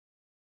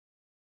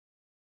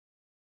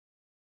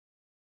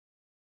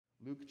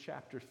Luke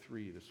chapter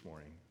 3 this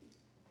morning.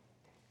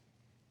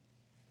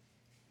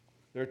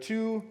 There are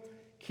two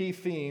key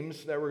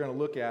themes that we're going to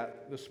look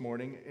at this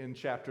morning in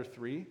chapter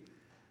 3.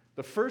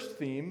 The first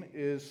theme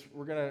is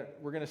we're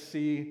going to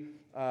see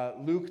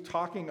Luke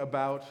talking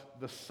about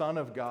the Son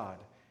of God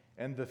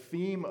and the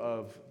theme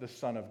of the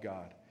Son of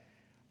God.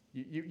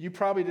 You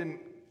probably didn't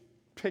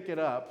pick it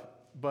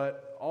up,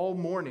 but all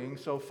morning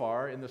so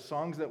far in the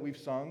songs that we've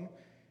sung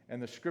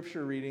and the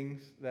scripture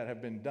readings that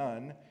have been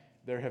done,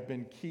 there have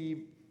been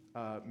key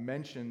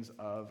mentions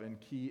of and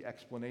key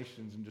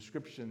explanations and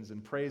descriptions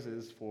and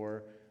praises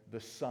for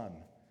the Son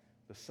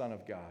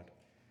of God.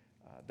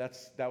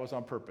 That was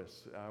on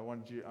purpose. I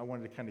wanted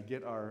to kind of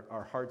get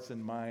our hearts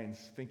and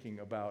minds thinking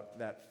about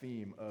that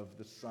theme of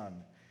the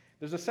Son.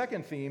 There's a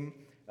second theme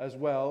as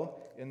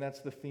well, and that's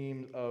the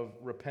theme of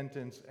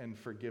repentance and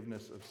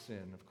forgiveness of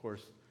sin. Of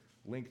course,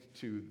 linked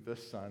to the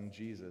Son,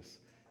 Jesus,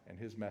 and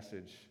his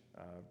message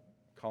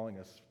calling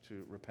us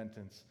to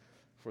repentance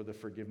for the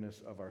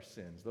forgiveness of our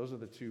sins. Those are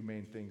the two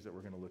main things that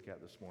we're going to look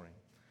at this morning.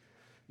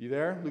 You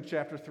there? Luke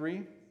chapter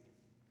 3?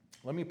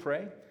 Let me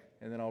pray,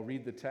 and then I'll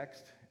read the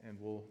text, and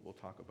we'll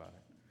talk about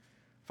it.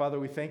 Father,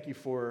 we thank you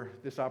for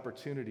this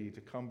opportunity to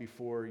come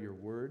before your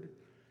word,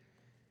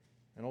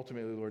 and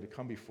ultimately, Lord, to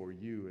come before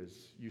you as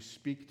you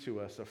speak to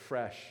us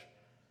afresh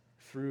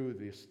through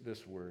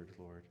this word,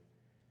 Lord.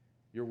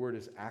 Your word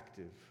is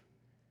active.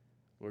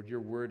 Lord, your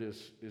word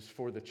is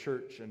for the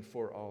church and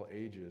for all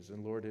ages,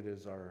 and Lord, it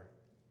is our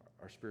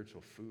spiritual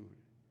food.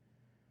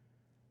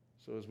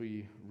 So as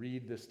we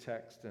read this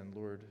text, and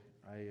Lord,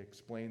 I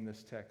explain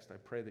this text, I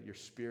pray that your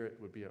Spirit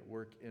would be at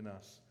work in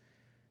us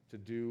to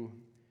do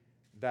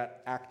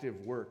that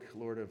active work,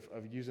 Lord,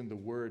 of using the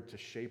word to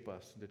shape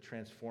us and to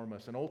transform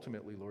us, and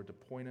ultimately, Lord, to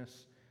point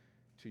us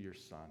to your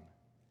Son.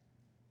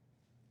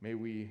 May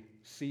we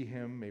see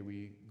him, may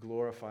we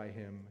glorify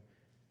him,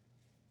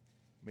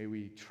 may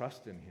we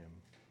trust in him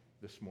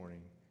this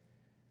morning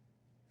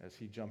as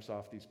he jumps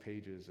off these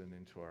pages and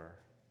into our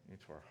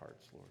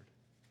hearts, Lord.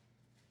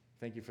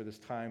 Thank you for this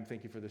time.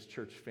 Thank you for this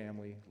church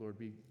family. Lord,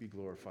 be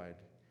glorified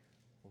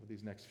over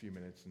these next few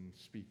minutes and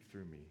speak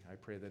through me. I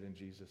pray that in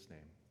Jesus' name.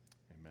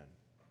 Amen.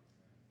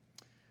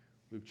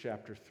 Luke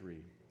chapter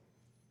 3.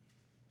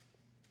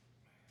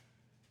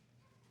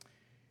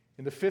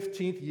 In the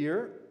 15th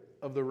year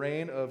of the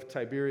reign of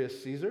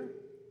Tiberius Caesar,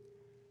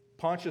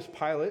 Pontius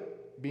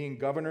Pilate being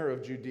governor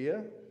of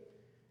Judea,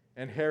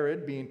 and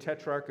Herod being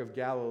tetrarch of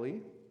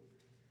Galilee,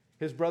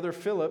 his brother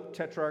Philip,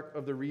 tetrarch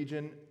of the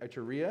region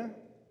Iturea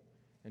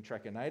and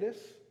Trachonitis,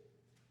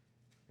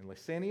 and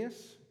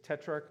Lysanias,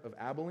 tetrarch of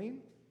Abilene,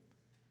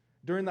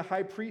 during the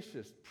high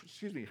priesthood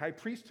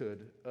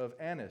of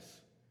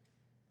Annas,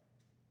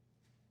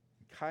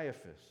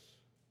 Caiaphas,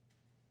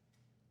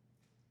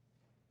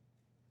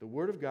 the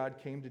word of God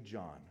came to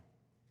John,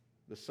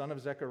 the son of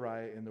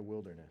Zechariah, in the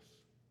wilderness.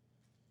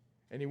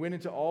 And he went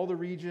into all the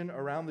region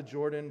around the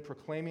Jordan,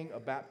 proclaiming a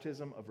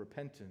baptism of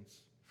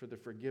repentance for the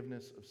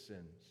forgiveness of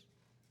sins.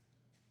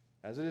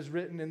 As it is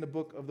written in the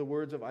book of the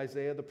words of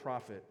Isaiah the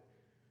prophet,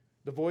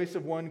 the voice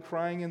of one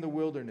crying in the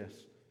wilderness,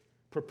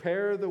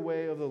 prepare the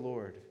way of the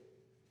Lord,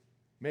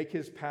 make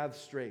his path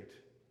straight.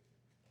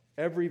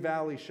 Every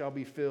valley shall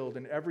be filled,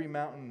 and every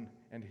mountain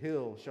and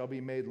hill shall be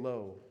made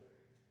low,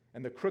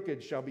 and the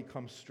crooked shall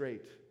become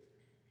straight,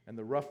 and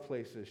the rough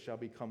places shall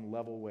become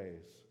level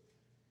ways,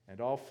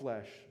 and all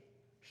flesh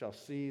shall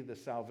see the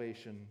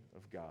salvation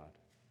of God.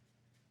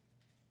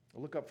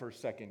 I'll look up for a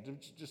second.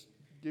 Just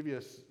give you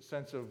a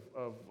sense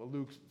of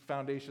Luke's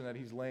foundation that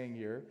he's laying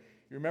here.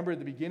 You remember at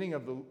the beginning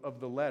of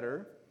the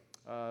letter,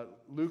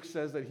 Luke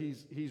says that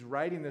he's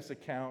writing this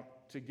account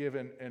to give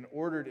an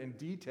ordered and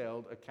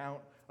detailed account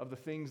of the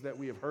things that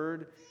we have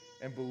heard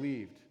and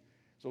believed.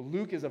 So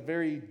Luke is a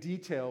very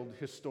detailed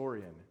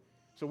historian.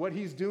 So what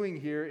he's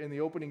doing here in the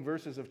opening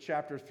verses of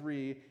chapter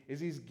 3 is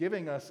he's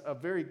giving us a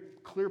very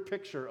clear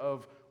picture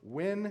of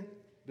when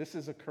this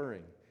is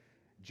occurring.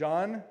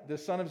 John, the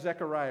son of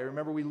Zechariah,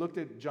 remember we looked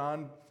at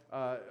John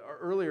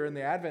earlier in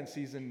the Advent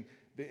season.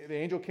 The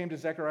angel came to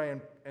Zechariah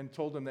and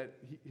told him that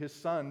his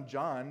son,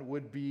 John,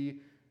 would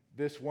be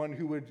this one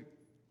who would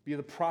be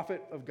the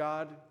prophet of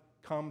God,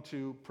 come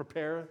to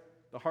prepare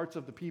the hearts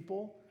of the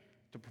people,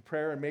 to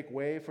prepare and make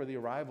way for the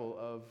arrival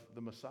of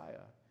the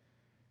Messiah.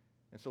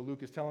 And so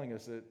Luke is telling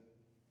us that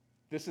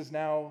this is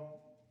now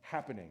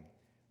happening.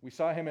 We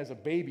saw him as a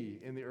baby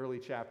in the early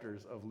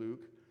chapters of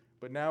Luke,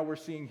 but now we're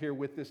seeing here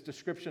with this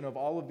description of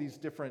all of these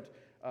different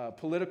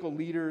political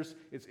leaders,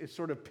 it's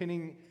sort of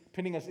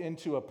pinning us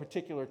into a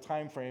particular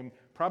time frame.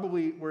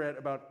 Probably we're at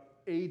about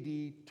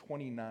AD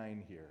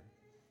 29 here.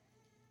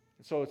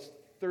 So it's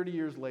 30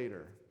 years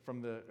later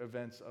from the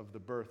events of the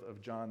birth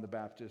of John the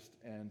Baptist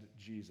and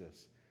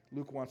Jesus.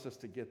 Luke wants us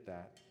to get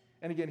that.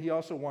 And again, he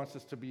also wants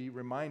us to be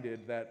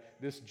reminded that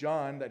this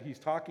John that he's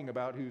talking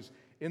about, who's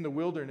in the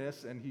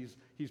wilderness and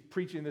he's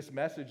preaching this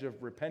message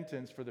of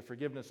repentance for the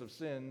forgiveness of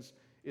sins,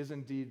 is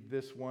indeed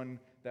this one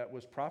that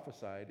was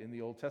prophesied in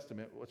the Old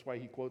Testament. That's why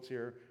he quotes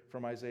here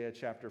from Isaiah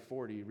chapter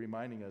 40,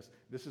 reminding us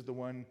this is the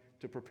one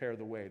to prepare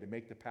the way, to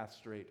make the path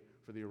straight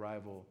for the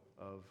arrival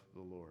of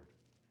the Lord.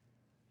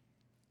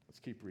 Let's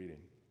keep reading.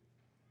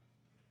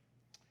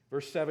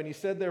 Verse 7, he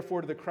said,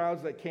 therefore, to the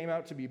crowds that came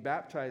out to be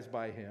baptized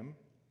by him,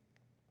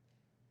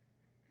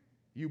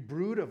 you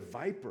brood of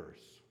vipers,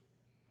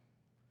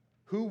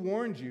 who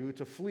warned you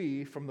to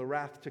flee from the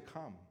wrath to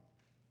come?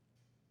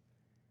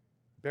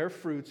 Bear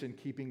fruits in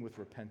keeping with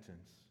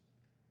repentance.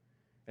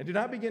 And do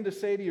not begin to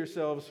say to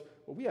yourselves,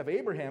 well, we have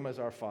Abraham as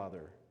our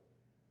father.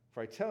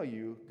 For I tell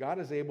you, God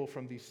is able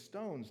from these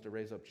stones to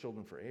raise up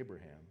children for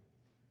Abraham.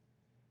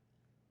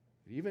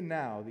 But even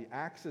now, the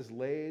axe is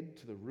laid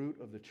to the root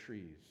of the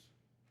trees.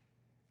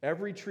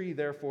 Every tree,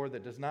 therefore,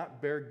 that does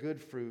not bear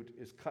good fruit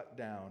is cut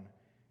down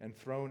and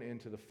thrown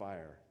into the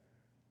fire.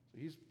 So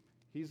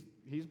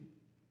he's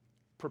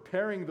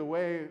preparing the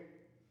way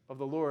of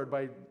the Lord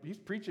he's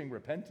preaching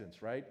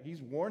repentance, right?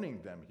 He's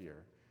warning them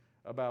here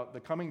about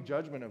the coming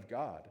judgment of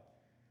God.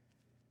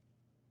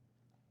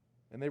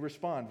 And they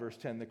respond, verse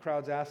 10, the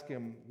crowds ask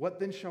him, what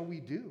then shall we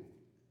do?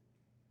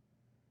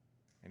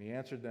 And he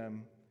answered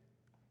them,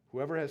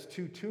 whoever has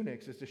 2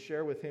 tunics is to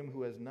share with him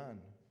who has none.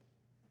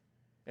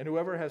 And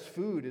whoever has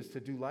food is to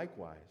do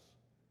likewise.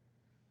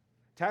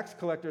 Tax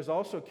collectors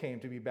also came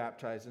to be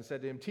baptized and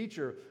said to him,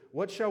 teacher,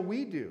 what shall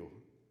we do?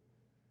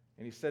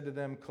 And he said to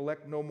them,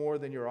 collect no more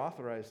than you're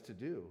authorized to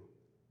do.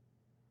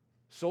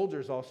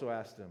 Soldiers also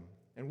asked him,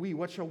 and we,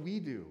 what shall we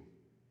do?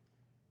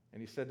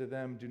 And he said to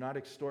them, do not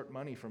extort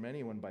money from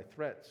anyone by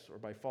threats or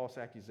by false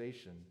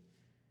accusation,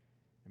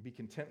 and be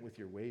content with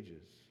your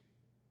wages.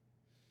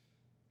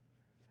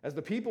 As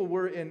the people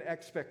were in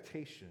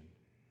expectation,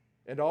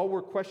 and all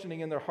were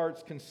questioning in their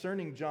hearts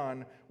concerning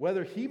John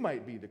whether he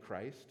might be the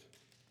Christ,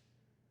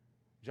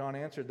 John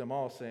answered them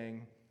all,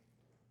 saying,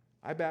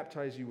 I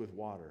baptize you with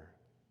water,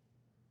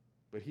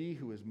 but he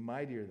who is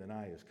mightier than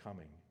I is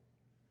coming,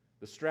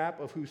 the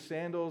strap of whose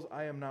sandals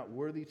I am not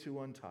worthy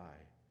to untie.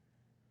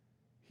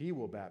 He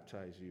will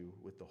baptize you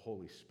with the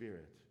Holy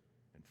Spirit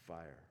and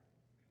fire.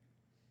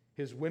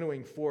 His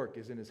winnowing fork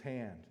is in his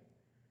hand,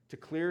 to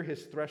clear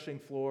his threshing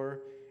floor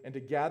and to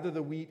gather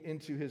the wheat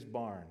into his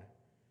barn.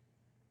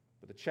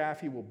 But the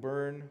chaff he will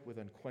burn with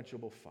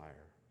unquenchable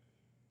fire.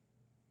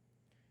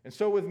 And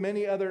so with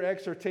many other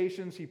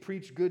exhortations, he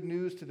preached good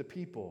news to the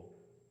people.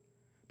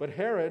 But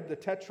Herod, the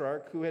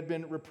tetrarch, who had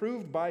been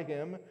reproved by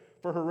him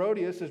for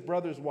Herodias, his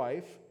brother's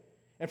wife,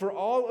 and for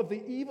all of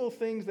the evil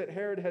things that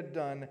Herod had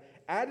done,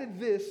 added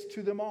this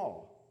to them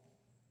all,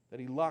 that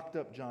he locked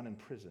up John in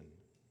prison.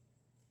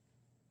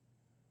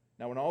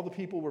 Now when all the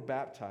people were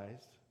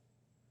baptized,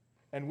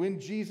 and when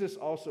Jesus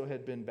also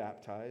had been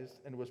baptized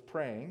and was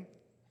praying,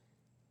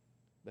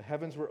 the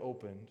heavens were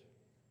opened,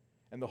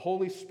 and the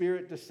Holy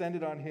Spirit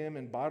descended on him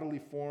in bodily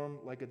form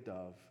like a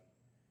dove,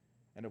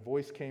 and a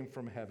voice came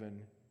from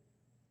heaven,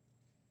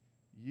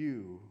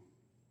 you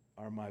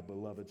are my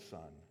beloved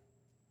Son.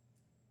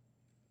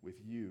 With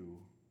you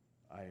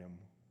I am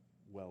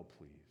well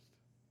pleased.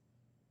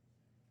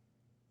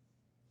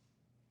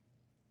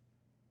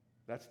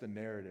 That's the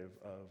narrative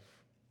of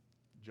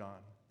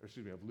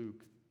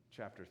Luke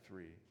chapter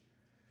 3.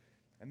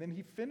 And then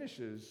he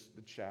finishes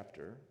the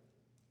chapter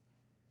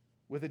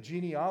with a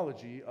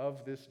genealogy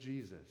of this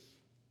Jesus.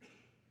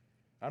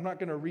 I'm not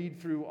going to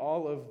read through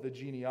all of the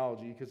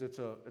genealogy because it's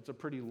a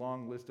pretty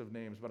long list of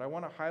names, but I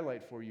want to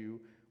highlight for you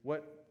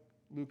what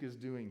Luke is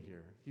doing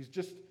here. He's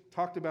just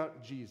talked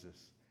about Jesus,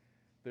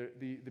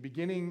 the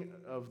beginning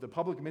of the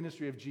public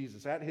ministry of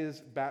Jesus at his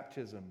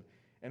baptism,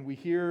 and we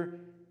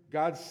hear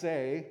God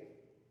say,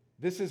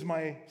 this is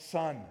my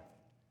Son,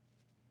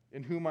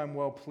 in whom I'm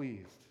well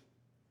pleased.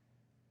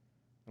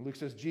 And Luke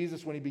says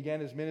Jesus, when he began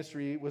his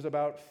ministry, was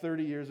about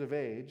 30 years of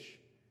age,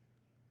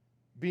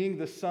 being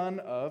the son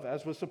of,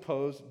 as was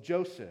supposed,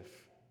 Joseph.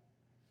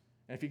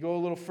 And if you go a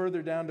little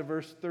further down to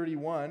verse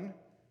 31,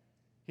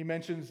 he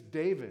mentions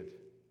David.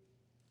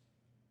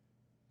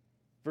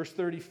 Verse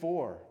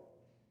 34,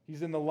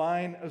 he's in the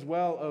line as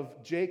well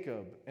of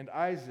Jacob and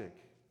Isaac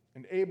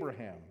and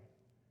Abraham.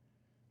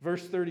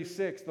 Verse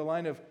 36, the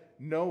line of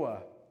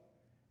Noah.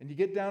 And you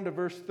get down to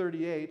verse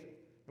 38,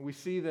 and we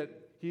see that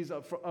he's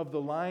of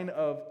the line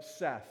of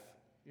Seth.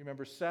 You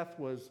remember Seth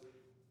was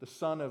the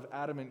son of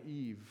Adam and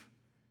Eve.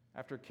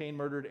 After Cain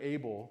murdered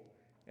Abel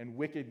and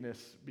wickedness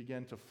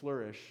began to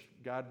flourish,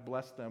 God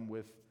blessed them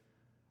with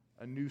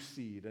a new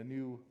seed, a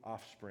new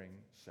offspring,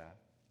 Seth.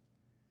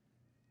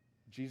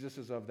 Jesus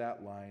is of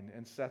that line,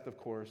 and Seth, of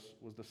course,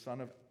 was the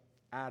son of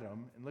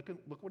Adam. And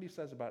look what he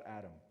says about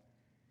Adam.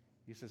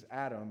 He says,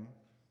 Adam,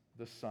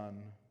 the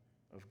son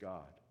of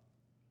God.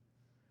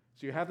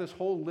 So you have this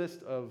whole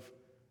list of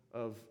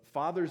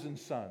fathers and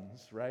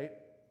sons, right?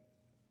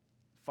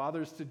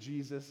 Fathers to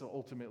Jesus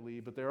ultimately,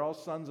 but they're all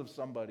sons of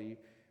somebody,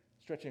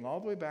 stretching all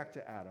the way back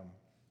to Adam,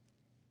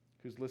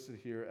 who's listed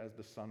here as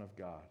the Son of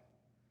God.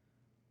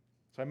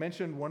 So I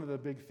mentioned one of the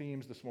big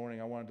themes this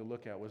morning I wanted to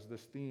look at was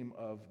this theme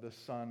of the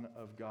Son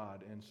of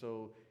God. And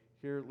so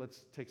here,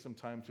 let's take some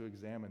time to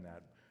examine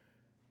that.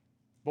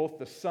 both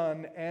the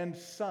Son and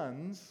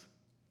sons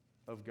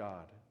of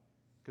God,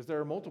 because there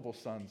are multiple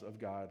sons of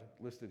God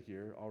listed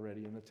here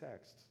already in the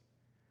text.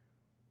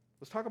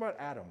 Let's talk about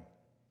Adam.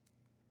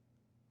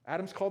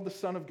 Adam's called the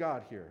Son of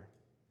God here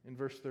in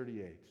verse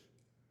 38.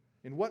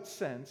 In what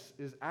sense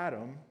is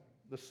Adam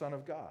the Son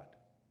of God?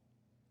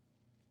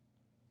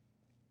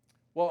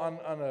 Well,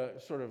 on a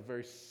sort of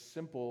very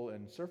simple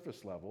and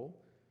surface level,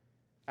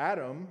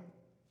 Adam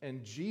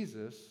and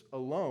Jesus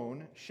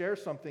alone share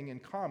something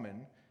in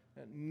common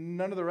that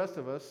none of the rest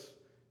of us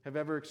have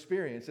ever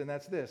experienced, and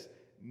that's this: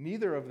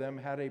 neither of them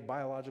had a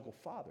biological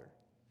father,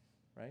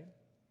 right?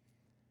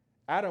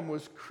 Adam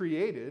was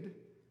created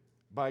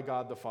by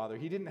God the Father.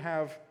 He didn't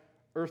have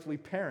earthly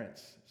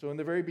parents. So in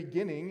the very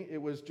beginning,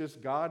 it was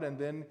just God, and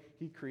then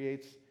he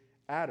creates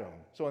Adam.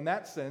 So in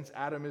that sense,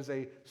 Adam is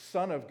a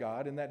son of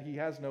God in that he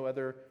has no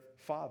other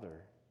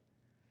father.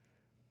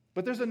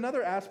 But there's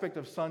another aspect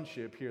of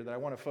sonship here that I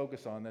want to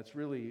focus on that's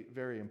really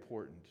very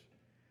important.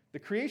 The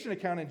creation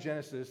account in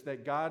Genesis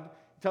that God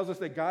tells us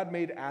that God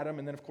made Adam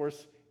and then, of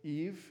course,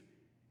 Eve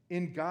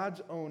in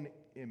God's own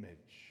image.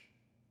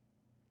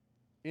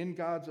 In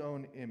God's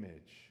own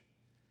image.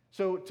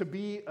 So to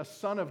be a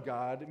son of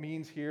God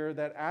means here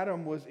that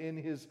Adam was in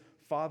his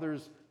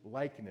father's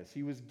likeness.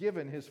 He was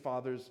given his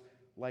father's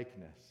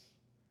likeness.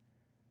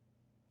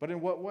 But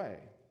in what way?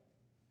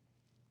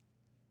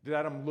 Did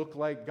Adam look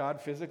like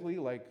God physically,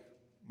 like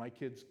my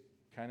kids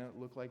kind of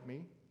look like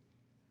me?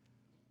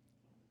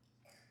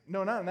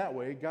 No, not in that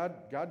way.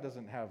 God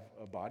doesn't have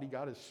a body.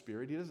 God is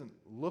spirit. He doesn't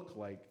look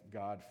like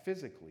God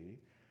physically.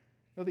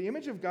 No, the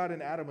image of God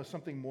in Adam was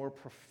something more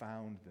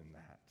profound than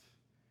that.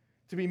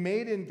 To be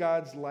made in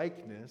God's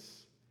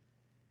likeness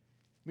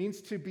means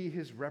to be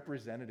his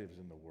representatives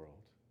in the world,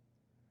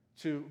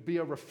 to be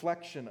a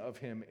reflection of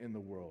him in the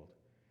world.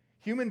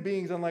 Human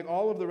beings, unlike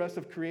all of the rest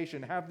of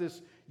creation, have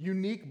this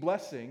unique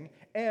blessing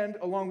and,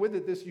 along with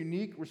it, this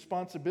unique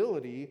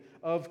responsibility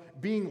of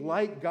being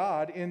like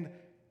God in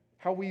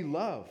how we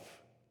love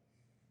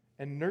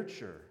and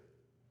nurture,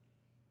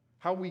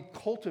 how we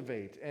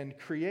cultivate and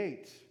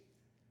create,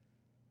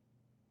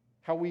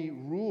 how we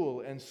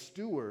rule and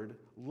steward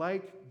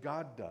like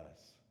God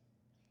does.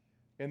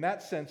 In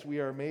that sense, we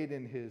are made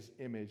in his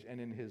image and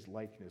in his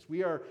likeness.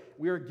 We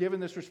are given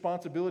this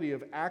responsibility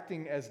of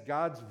acting as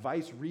God's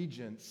vice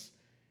regents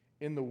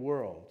in the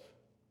world.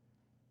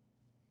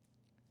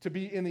 To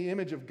be in the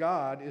image of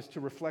God is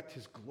to reflect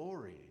his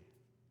glory,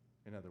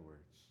 in other words.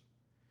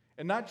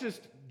 And not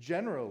just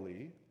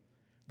generally,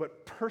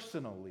 but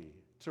personally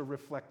to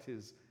reflect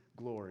his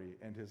glory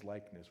and his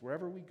likeness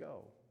wherever we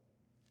go.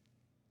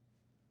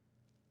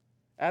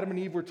 Adam and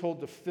Eve were told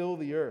to fill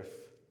the earth,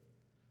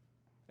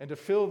 and to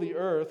fill the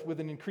earth with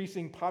an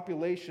increasing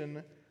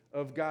population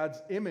of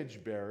God's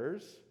image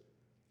bearers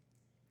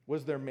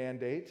was their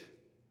mandate.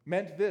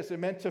 It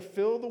meant to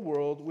fill the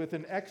world with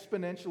an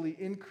exponentially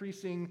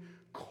increasing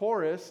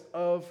chorus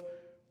of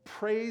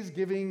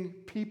praise-giving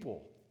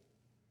people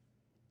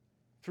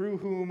through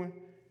whom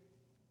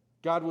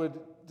God would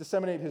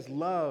disseminate his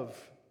love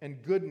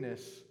and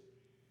goodness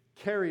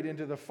carried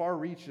into the far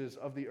reaches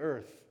of the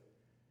earth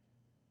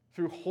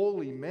through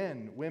holy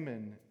men,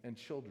 women, and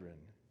children.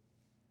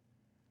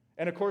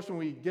 And of course, when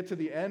we get to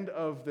the end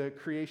of the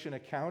creation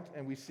account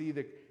and we see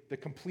the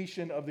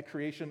completion of the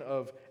creation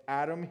of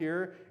Adam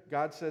here,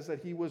 God says that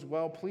he was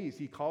well pleased.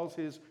 He calls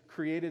his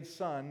created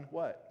son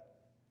what?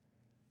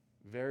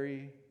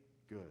 Very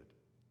good.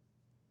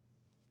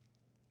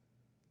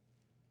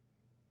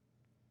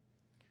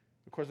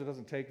 Of course, it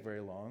doesn't take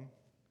very long.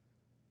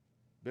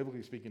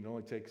 Biblically speaking, it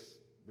only takes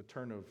the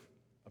turn of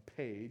a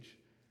page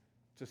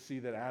to see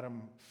that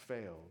Adam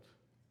failed.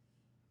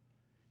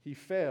 He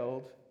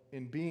failed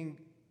in being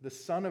the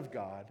Son of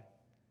God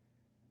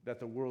that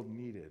the world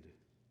needed.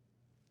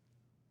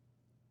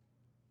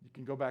 You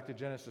can go back to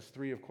Genesis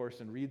 3, of course,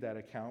 and read that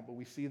account, but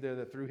we see there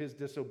that through his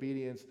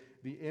disobedience,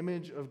 the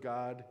image of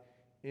God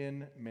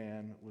in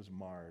man was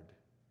marred.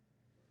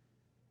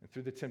 And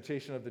through the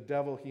temptation of the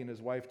devil, he and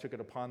his wife took it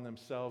upon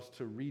themselves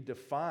to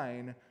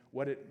redefine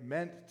what it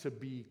meant to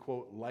be,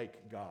 quote,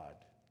 like God.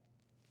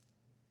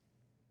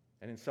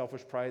 And in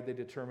selfish pride, they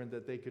determined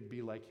that they could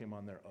be like him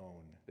on their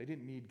own. They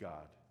didn't need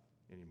God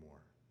anymore.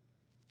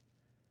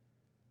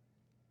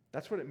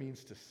 That's what it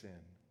means to sin.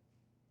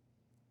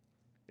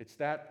 It's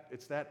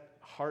that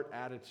heart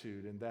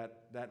attitude and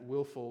that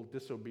willful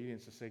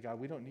disobedience to say, God,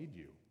 we don't need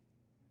you.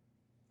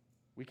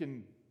 We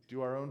can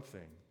do our own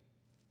thing.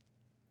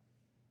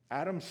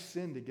 Adam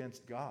sinned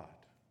against God.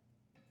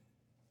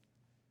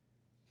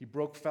 He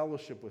broke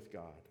fellowship with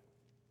God.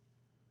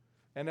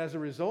 And as a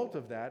result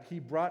of that, he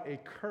brought a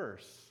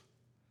curse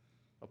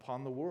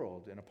upon the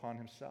world and upon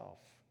himself.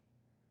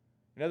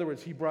 In other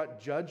words, he brought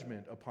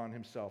judgment upon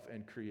himself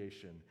and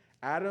creation.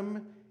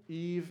 Adam,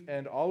 Eve,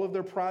 and all of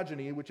their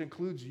progeny, which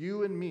includes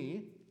you and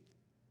me,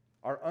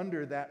 are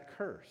under that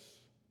curse.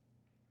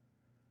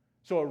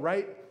 So a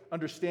right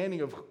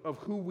understanding of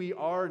who we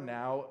are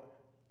now,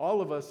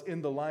 all of us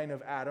in the line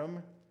of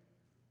Adam,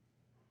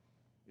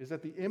 is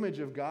that the image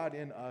of God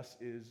in us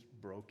is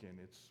broken.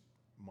 It's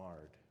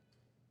marred.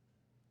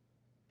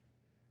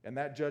 And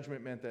that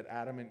judgment meant that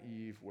Adam and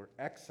Eve were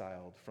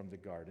exiled from the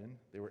garden.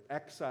 They were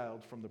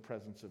exiled from the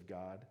presence of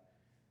God.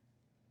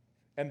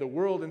 And the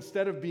world,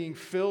 instead of being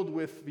filled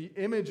with the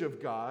image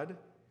of God,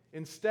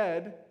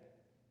 instead,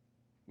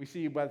 we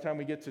see by the time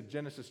we get to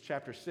Genesis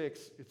chapter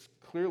 6, it's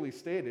clearly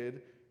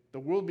stated, the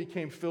world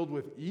became filled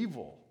with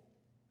evil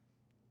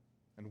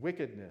and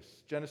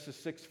wickedness. Genesis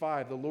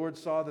 6:5, the Lord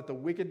saw that the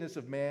wickedness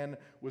of man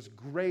was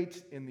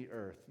great in the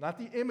earth. Not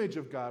the image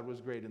of God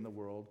was great in the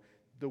world,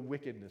 the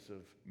wickedness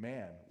of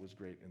man was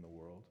great in the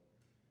world.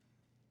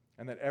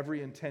 And that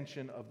every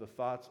intention of the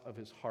thoughts of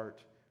his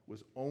heart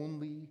was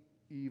only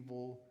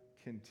evil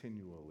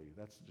continually.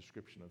 That's the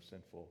description of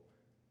sinful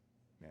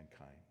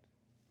mankind.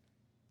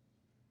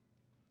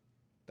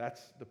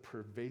 That's the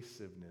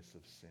pervasiveness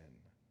of sin.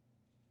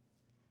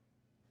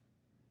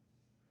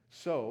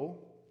 So,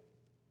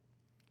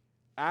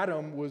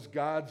 Adam was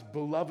God's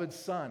beloved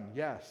son,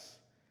 yes,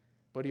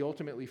 but he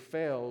ultimately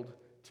failed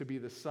to be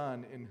the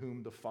son in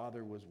whom the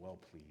Father was well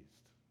pleased.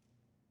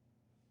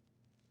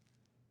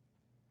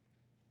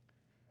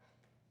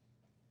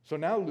 So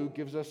now Luke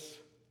gives us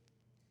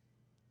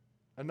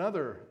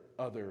another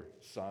other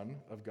son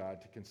of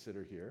God to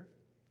consider here.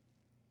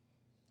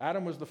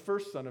 Adam was the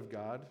first son of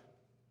God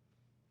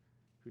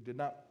who did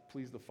not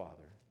please the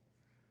Father.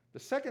 The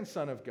second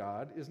Son of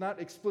God is not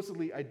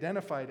explicitly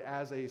identified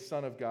as a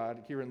Son of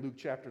God here in Luke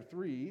chapter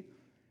 3,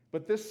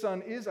 but this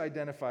Son is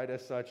identified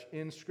as such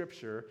in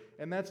Scripture,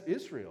 and that's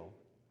Israel.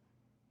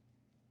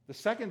 The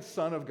second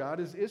Son of God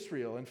is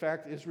Israel. In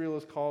fact, Israel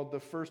is called the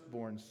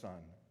firstborn son.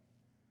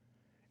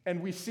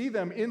 And we see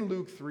them in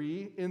Luke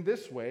 3 in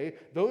this way.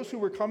 Those who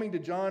were coming to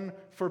John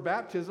for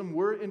baptism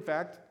were, in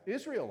fact,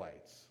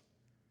 Israelites.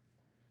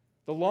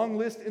 The long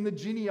list in the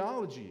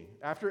genealogy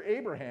after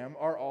Abraham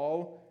are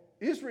all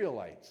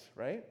Israelites,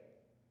 right?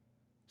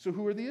 So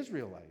who are the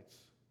Israelites?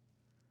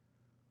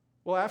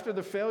 Well, after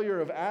the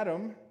failure of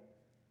Adam,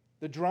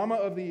 the drama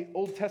of the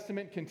Old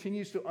Testament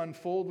continues to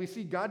unfold. We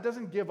see God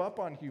doesn't give up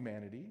on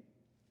humanity,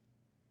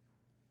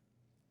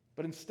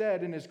 but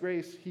instead, in his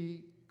grace,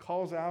 he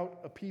calls out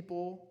a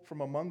people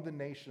from among the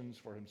nations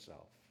for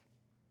himself.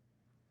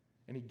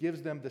 And he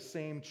gives them the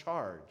same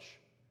charge: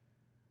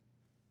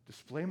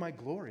 display my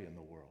glory in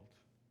the world.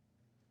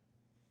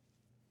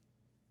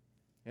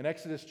 In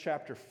Exodus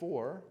chapter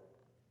 4,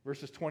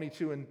 verses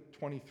 22 and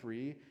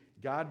 23,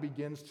 God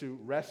begins to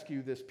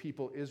rescue this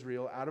people,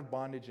 Israel, out of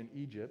bondage in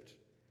Egypt.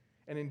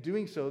 And in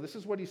doing so, this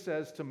is what he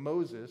says to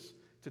Moses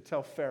to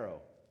tell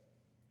Pharaoh.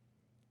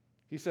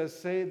 He says,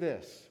 "Say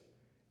this,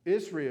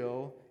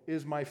 Israel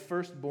is my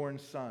firstborn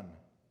son.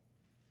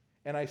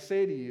 And I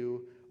say to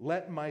you,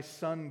 let my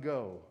son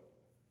go,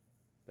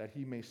 that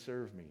he may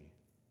serve me."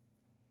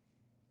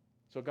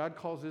 So God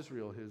calls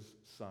Israel his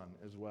son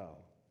as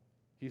well.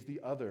 He's the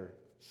other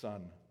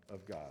Son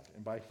of God.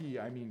 And by he,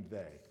 I mean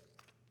they.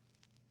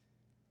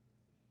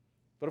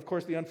 But of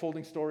course, the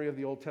unfolding story of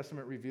the Old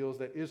Testament reveals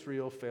that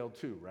Israel failed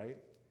too, right?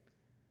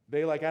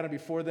 They, like Adam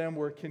before them,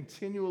 were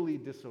continually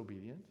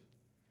disobedient.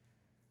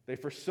 They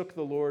forsook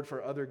the Lord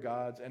for other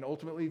gods, and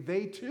ultimately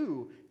they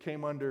too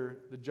came under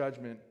the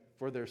judgment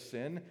for their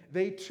sin.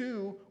 They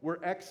too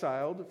were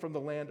exiled from the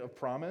land of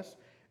promise.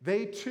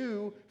 They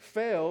too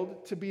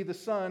failed to be the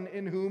son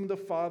in whom the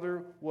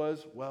Father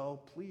was well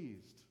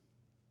pleased.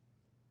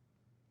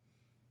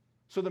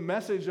 So the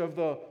message of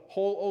the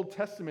whole Old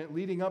Testament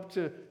leading up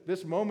to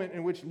this moment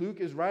in which Luke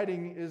is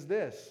writing is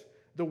this: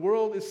 the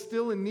world is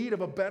still in need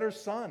of a better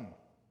son.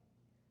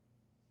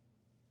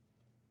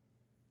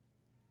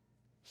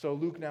 So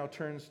Luke now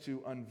turns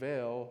to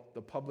unveil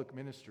the public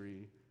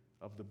ministry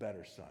of the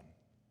better Son,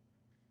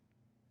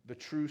 the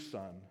true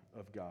Son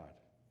of God.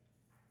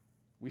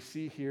 We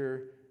see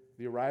here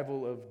the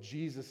arrival of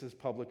Jesus'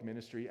 public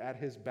ministry at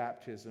his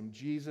baptism,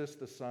 Jesus,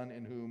 the Son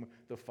in whom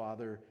the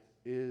Father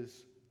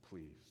is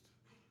pleased.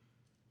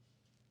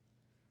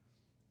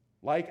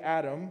 Like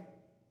Adam,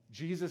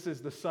 Jesus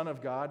is the Son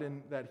of God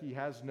in that he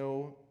has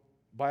no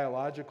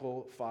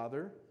biological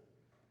father.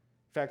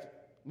 In fact,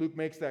 Luke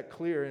makes that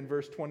clear in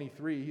verse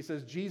 23. He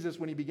says, Jesus,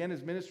 when he began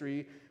his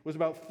ministry, was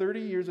about 30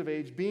 years of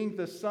age, being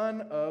the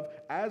son of,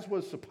 as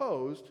was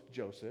supposed,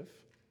 Joseph.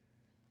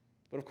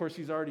 But of course,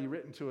 he's already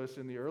written to us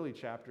in the early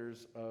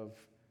chapters of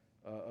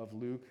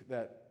Luke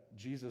that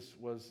Jesus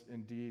was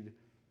indeed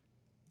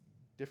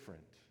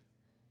different.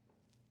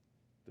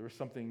 There was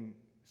something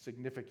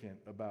significant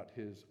about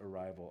his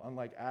arrival.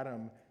 Unlike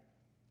Adam,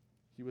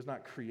 he was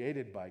not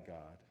created by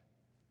God,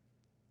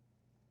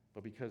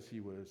 but because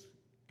he was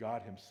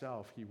God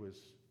himself, he was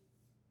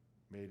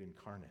made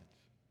incarnate.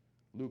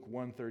 Luke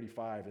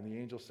 1:35, and the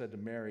angel said to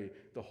Mary,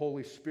 "The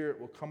Holy Spirit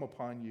will come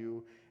upon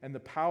you, and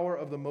the power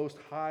of the Most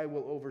High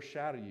will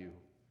overshadow you.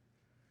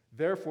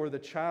 Therefore, the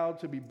child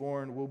to be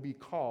born will be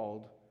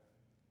called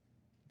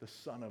the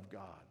Son of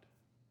God."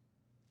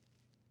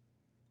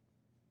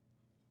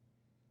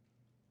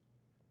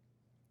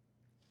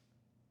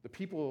 The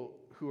people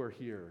who are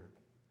here,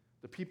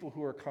 the people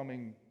who are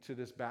coming to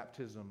this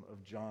baptism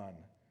of John,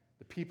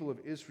 the people of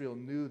Israel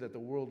knew that the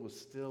world was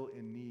still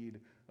in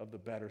need of the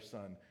better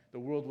Son. The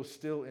world was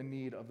still in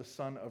need of the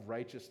Son of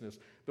righteousness,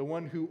 the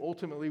one who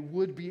ultimately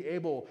would be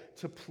able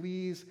to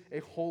please a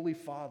holy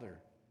Father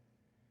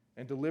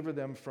and deliver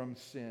them from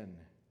sin.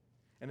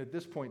 And at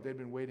this point, they'd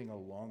been waiting a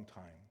long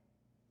time.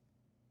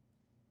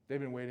 They've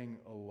been waiting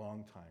a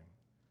long time.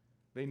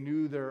 They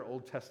knew their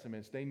Old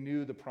Testaments. They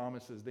knew the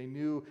promises. They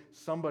knew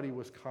somebody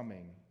was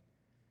coming.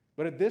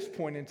 But at this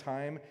point in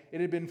time,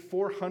 it had been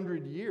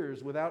 400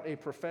 years without a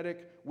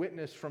prophetic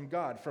witness from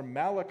God, from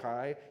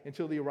Malachi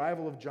until the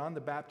arrival of John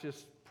the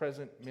Baptist's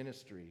present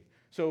ministry.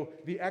 So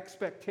the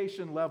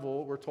expectation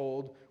level, we're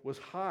told, was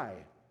high.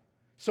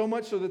 So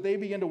much so that they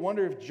began to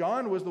wonder if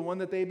John was the one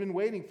that they'd been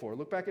waiting for.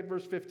 Look back at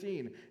verse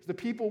 15. The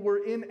people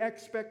were in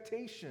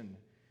expectation.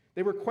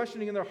 They were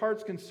questioning in their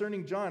hearts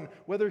concerning John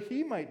whether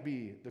he might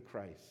be the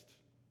Christ.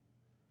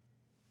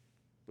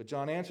 But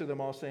John answered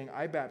them all, saying,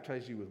 I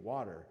baptize you with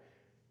water.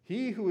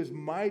 He who is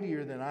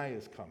mightier than I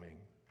is coming.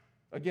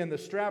 Again, the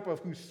strap of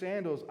whose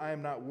sandals I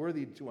am not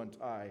worthy to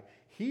untie.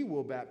 He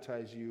will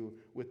baptize you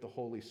with the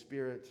Holy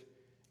Spirit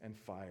and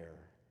fire.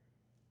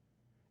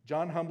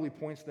 John humbly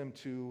points them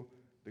to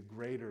the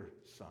greater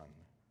Son.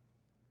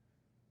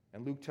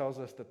 And Luke tells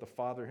us that the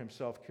Father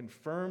himself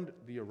confirmed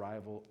the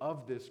arrival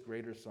of this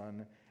greater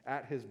Son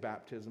at his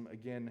baptism.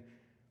 Again,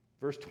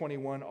 verse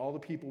 21, all the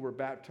people were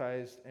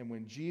baptized, and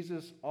when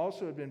Jesus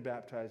also had been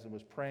baptized and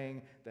was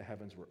praying, the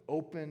heavens were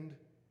opened.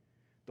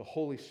 The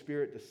Holy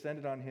Spirit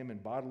descended on him in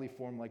bodily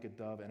form like a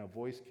dove, and a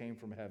voice came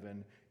from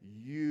heaven,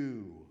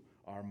 You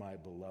are my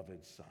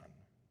beloved Son,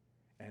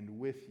 and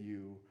with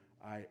you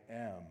I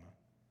am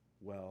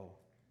well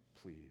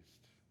pleased.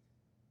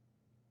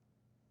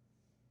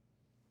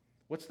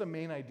 What's the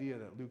main idea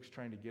that Luke's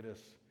trying to get us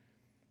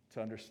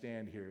to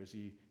understand here as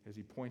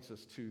he points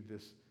us to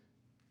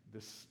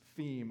this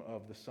theme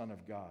of the Son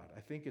of God? I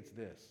think it's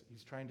this.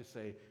 He's trying to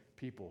say,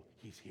 people,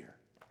 he's here.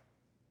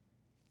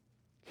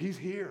 He's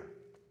here.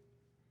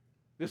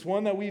 This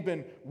one that we've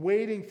been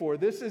waiting for.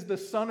 This is the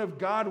Son of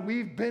God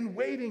we've been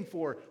waiting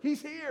for.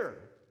 He's here.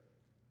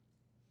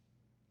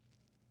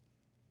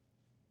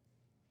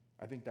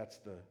 I think that's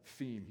the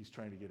theme he's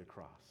trying to get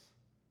across.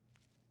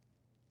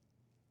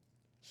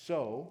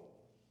 So,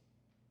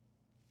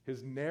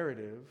 his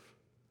narrative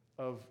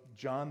of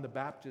John the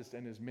Baptist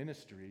and his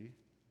ministry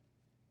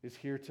is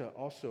here to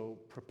also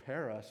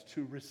prepare us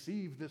to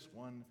receive this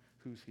one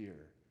who's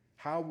here.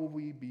 How will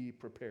we be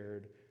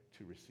prepared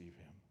to receive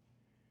him?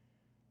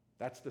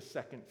 That's the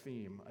second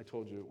theme I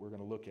told you we're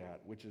going to look at,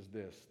 which is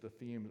this, the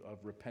theme of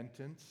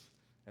repentance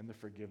and the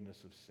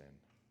forgiveness of sin.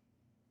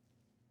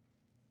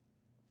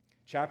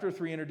 Chapter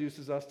 3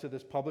 introduces us to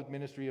this public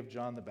ministry of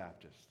John the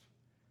Baptist.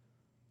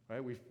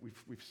 Right?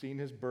 We've seen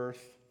his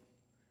birth,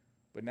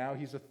 but now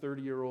he's a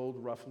 30-year-old,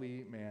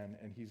 roughly, man,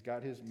 and he's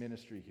got his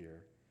ministry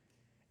here.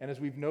 And as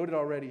we've noted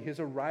already, his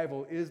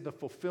arrival is the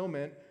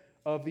fulfillment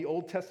of the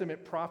Old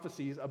Testament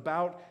prophecies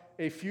about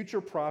a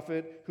future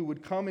prophet who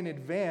would come in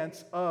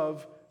advance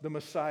of the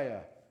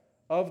Messiah,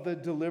 of the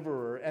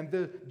deliverer. And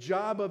the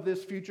job of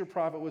this future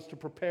prophet was to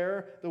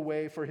prepare the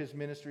way for his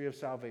ministry of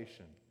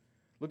salvation.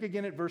 Look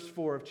again at verse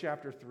 4 of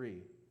chapter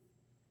 3.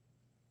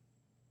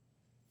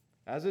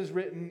 As is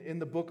written in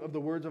the book of the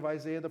words of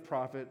Isaiah the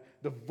prophet,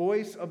 the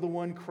voice of the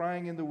one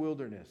crying in the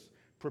wilderness,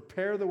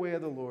 prepare the way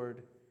of the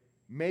Lord,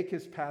 make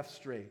his path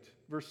straight.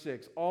 Verse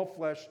 6, all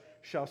flesh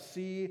shall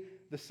see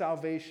the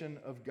salvation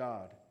of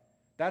God.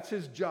 That's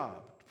his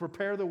job, to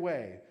prepare the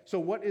way. So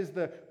what is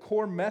the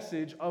core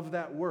message of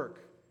that work?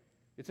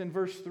 It's in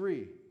verse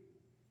 3.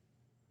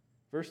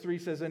 Verse 3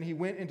 says, and he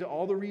went into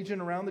all the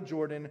region around the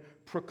Jordan,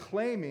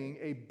 proclaiming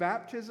a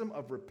baptism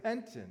of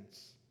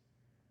repentance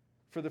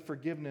for the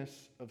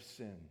forgiveness of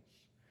sins.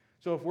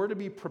 So if we're to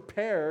be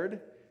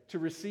prepared to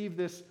receive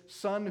this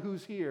Son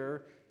who's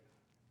here,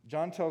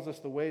 John tells us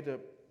the way to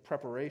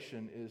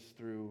preparation is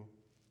through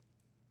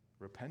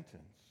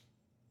repentance.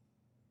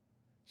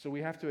 So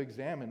we have to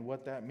examine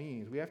what that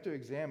means. We have to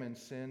examine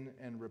sin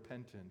and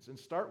repentance. And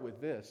start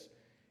with this.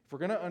 If we're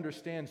going to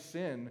understand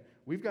sin,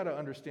 we've got to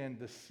understand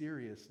the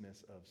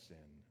seriousness of sin.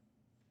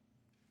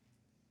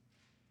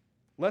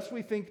 Lest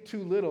we think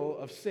too little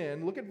of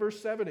sin, look at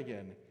verse 7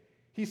 again.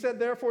 He said,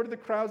 therefore, to the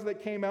crowds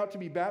that came out to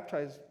be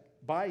baptized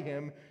by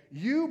him,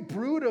 you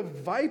brood of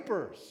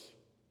vipers,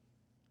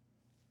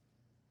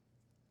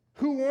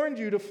 who warned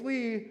you to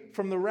flee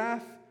from the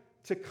wrath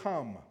to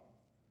come?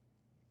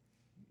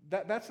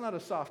 That's not a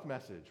soft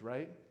message,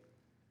 right?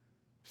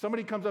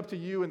 Somebody comes up to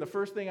you and the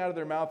first thing out of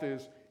their mouth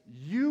is,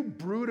 you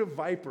brood of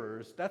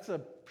vipers. That's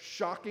a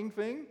shocking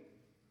thing.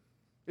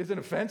 It's an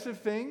offensive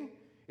thing.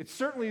 It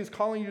certainly is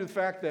calling you to the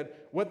fact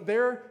that what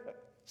they're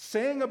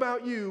saying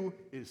about you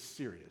is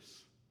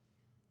serious.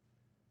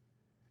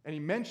 And he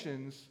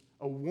mentions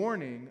a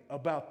warning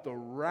about the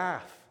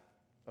wrath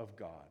of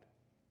God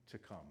to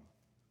come.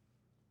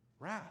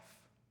 Wrath.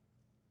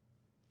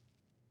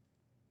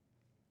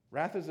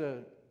 Wrath is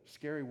a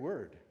scary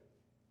word.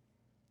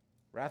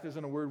 Wrath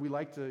isn't a word we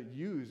like to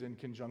use in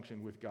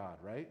conjunction with God,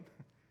 right?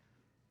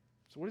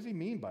 So what does he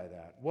mean by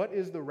that? What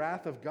is the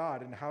wrath of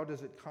God and how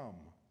does it come?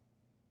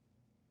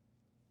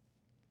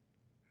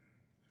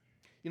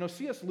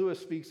 C.S. Lewis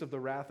speaks of the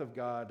wrath of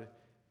God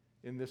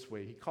in this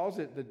way. He calls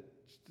it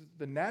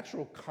the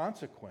natural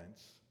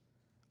consequence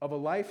of a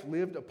life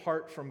lived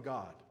apart from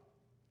God.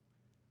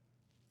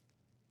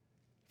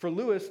 For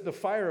Lewis, the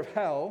fire of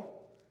hell,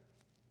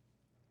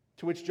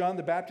 to which John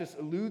the Baptist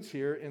alludes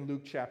here in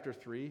Luke chapter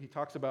 3, he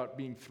talks about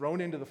being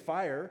thrown into the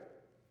fire.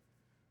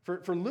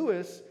 For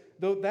Lewis,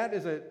 though that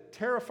is a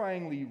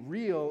terrifyingly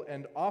real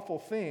and awful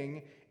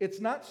thing, it's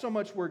not so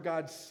much where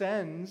God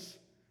sends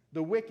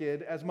the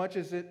wicked as much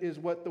as it is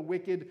what the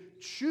wicked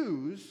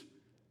choose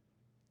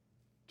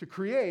to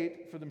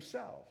create for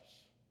themselves.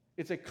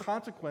 It's a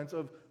consequence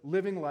of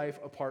living life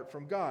apart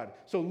from God.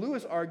 So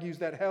Lewis argues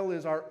that hell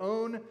is our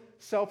own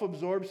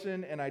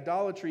self-absorption and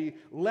idolatry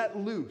let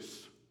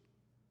loose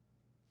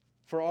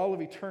for all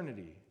of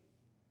eternity.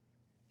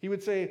 He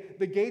would say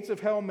the gates of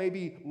hell may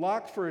be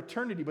locked for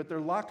eternity, but they're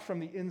locked from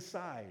the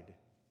inside.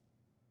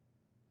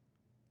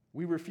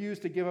 We refuse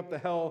to give up the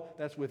hell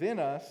that's within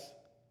us,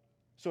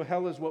 so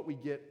hell is what we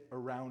get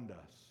around us.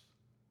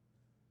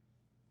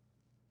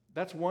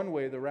 That's one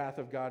way the wrath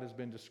of God has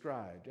been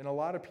described. And a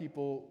lot of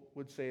people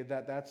would say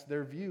that that's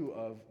their view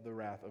of the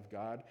wrath of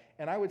God.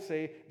 And I would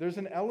say there's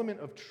an element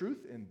of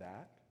truth in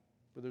that,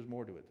 but there's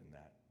more to it than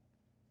that.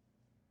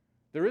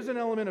 There is an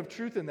element of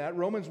truth in that.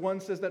 Romans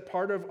 1 says that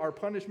part of our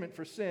punishment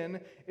for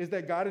sin is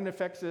that God in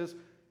effect says,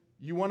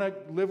 you want to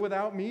live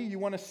without me? You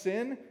want to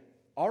sin?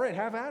 All right,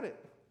 have at it.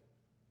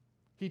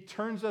 He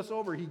turns us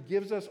over. He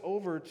gives us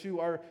over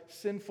to our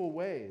sinful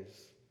ways.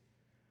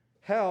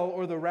 Hell,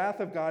 or the wrath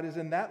of God, is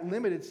in that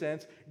limited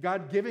sense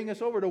God giving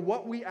us over to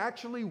what we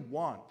actually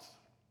want.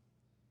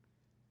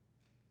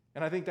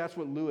 And I think that's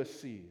what Lewis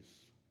sees.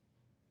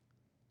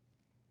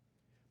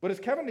 But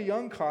as Kevin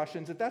DeYoung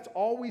cautions, if that's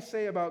all we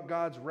say about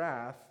God's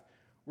wrath,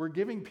 we're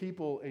giving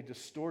people a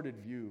distorted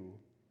view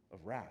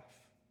of wrath.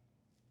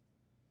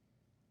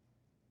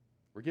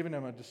 We're giving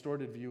them a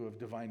distorted view of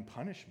divine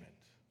punishment.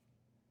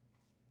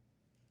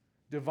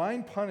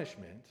 Divine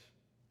punishment,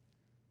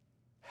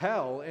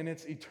 hell in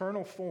its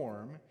eternal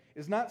form,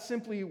 is not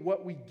simply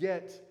what we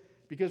get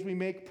because we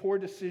make poor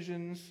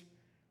decisions,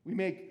 we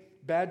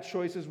make bad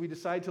choices, we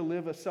decide to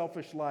live a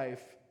selfish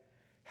life.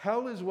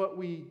 Hell is what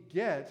we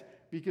get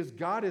because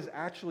God is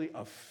actually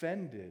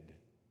offended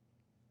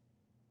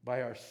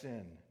by our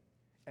sin,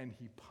 and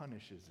he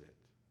punishes it.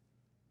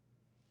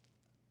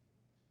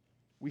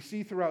 We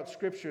see throughout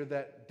Scripture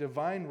that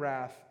divine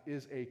wrath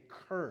is a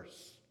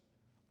curse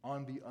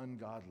on the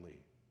ungodly,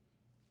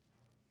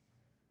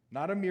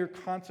 not a mere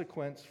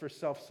consequence for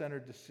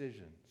self-centered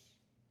decisions.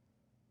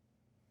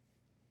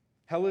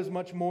 Hell is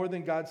much more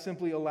than God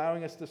simply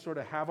allowing us to sort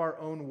of have our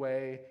own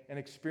way and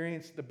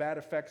experience the bad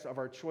effects of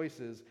our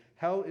choices.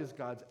 Hell is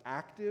God's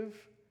active,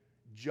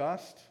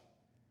 just,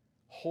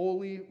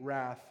 holy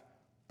wrath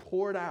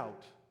poured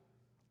out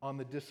on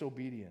the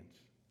disobedient.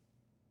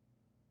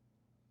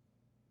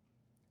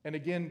 And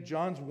again,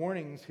 John's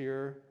warnings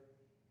here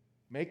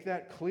make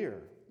that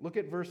clear. Look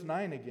at verse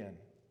 9 again.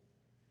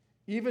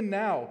 Even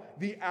now,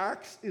 the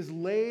axe is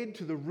laid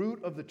to the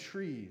root of the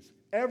trees.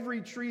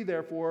 Every tree,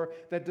 therefore,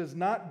 that does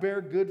not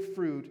bear good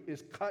fruit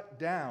is cut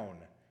down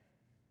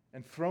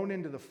and thrown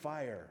into the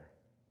fire.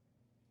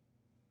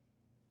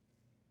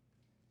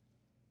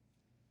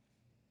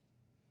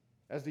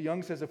 As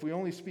DeYoung says, if we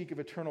only speak of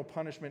eternal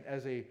punishment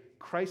as a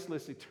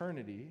Christless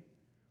eternity,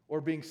 or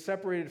being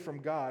separated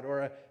from God, or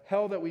a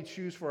hell that we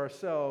choose for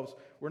ourselves,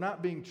 we're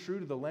not being true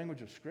to the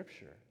language of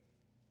Scripture.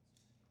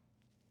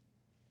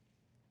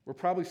 We're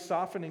probably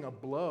softening a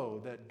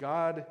blow that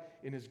God,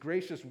 in his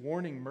gracious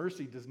warning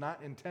mercy, does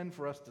not intend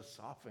for us to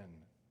soften.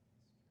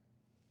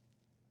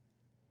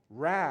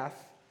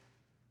 Wrath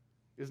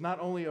is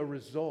not only a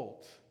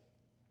result,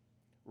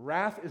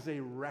 wrath is a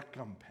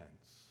recompense.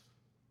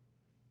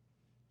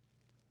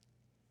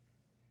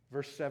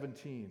 Verse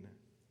 17,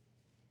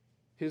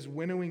 his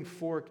winnowing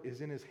fork is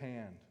in his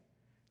hand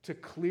to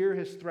clear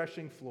his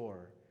threshing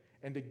floor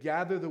and to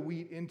gather the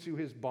wheat into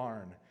his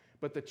barn,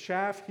 but the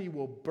chaff he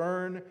will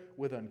burn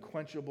with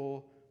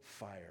unquenchable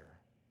fire.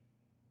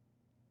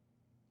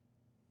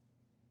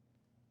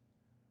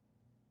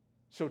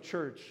 So,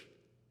 church,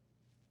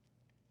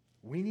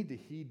 we need to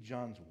heed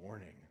John's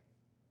warning.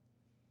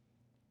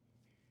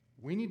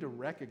 We need to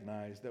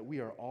recognize that we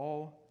are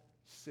all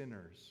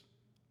sinners.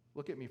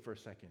 Look at me for a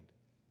second.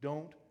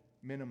 Don't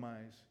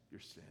minimize your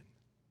sin.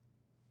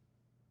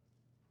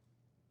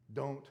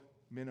 Don't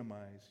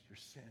minimize your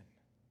sin.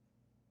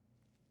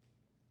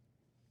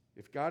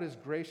 If God is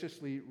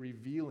graciously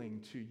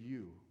revealing to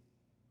you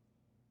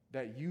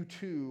that you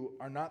too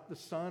are not the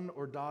son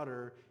or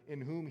daughter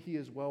in whom he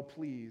is well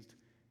pleased,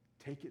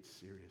 take it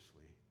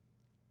seriously.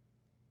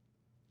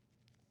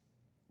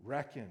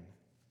 Reckon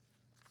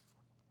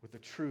with the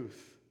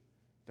truth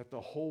that the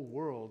whole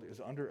world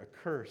is under a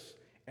curse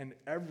and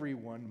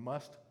everyone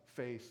must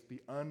face the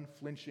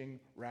unflinching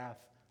wrath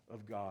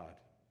of God.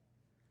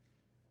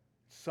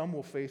 Some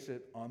will face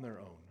it on their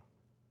own,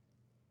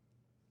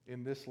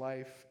 in this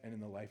life and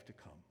in the life to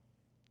come.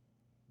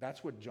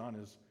 That's what John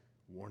is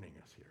warning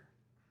us here.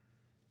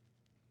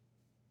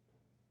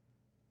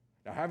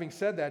 Now, having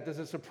said that, does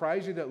it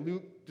surprise you that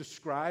Luke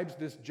describes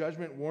this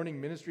judgment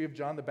warning ministry of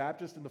John the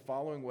Baptist in the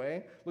following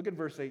way? Look at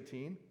verse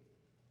 18.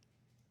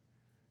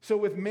 So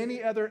with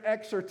many other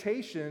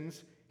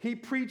exhortations, he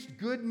preached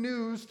good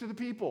news to the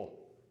people.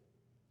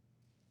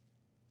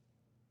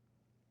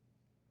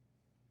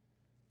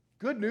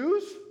 Good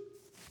news?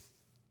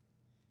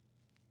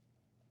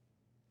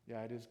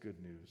 Yeah, it is good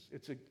news.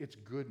 It's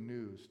good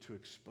news to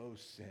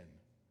expose sin.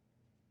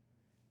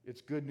 It's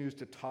good news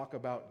to talk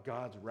about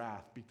God's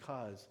wrath,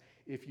 because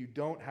if you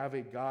don't have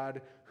a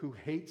God who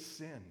hates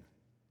sin,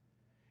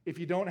 if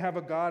you don't have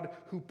a God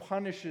who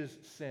punishes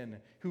sin,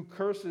 who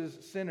curses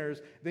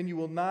sinners, then you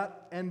will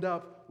not end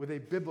up with a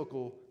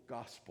biblical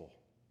gospel.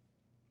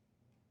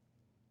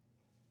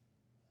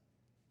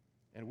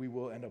 And we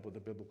will end up with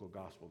a biblical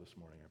gospel this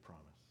morning, I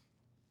promise.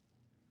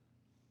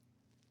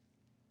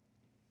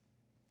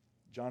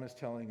 John is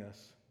telling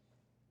us,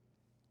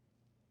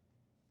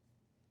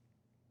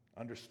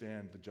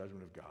 understand the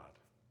judgment of God.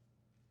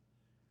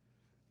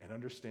 And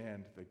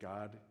understand that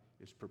God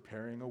is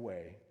preparing a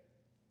way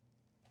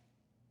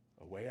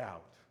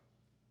out,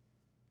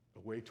 a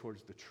way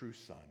towards the true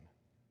Son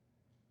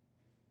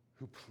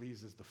who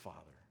pleases the Father.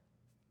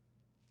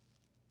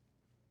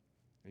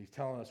 And he's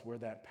telling us where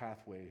that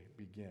pathway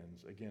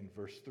begins. Again,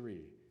 verse 3,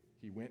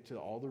 he went to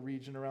all the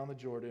region around the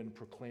Jordan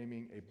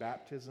proclaiming a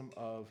baptism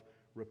of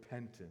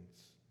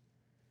repentance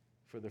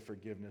for the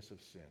forgiveness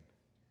of sin.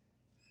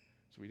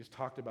 So we just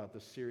talked about the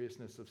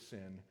seriousness of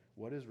sin.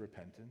 What is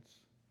repentance?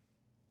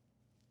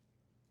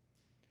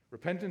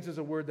 Repentance is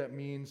a word that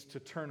means to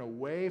turn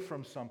away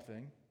from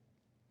something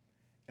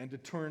and to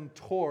turn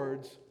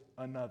towards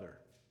another.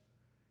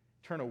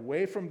 Turn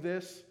away from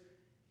this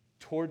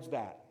towards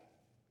that.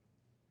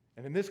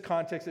 And in this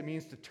context, it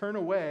means to turn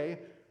away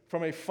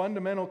from a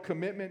fundamental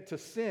commitment to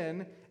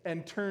sin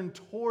and turn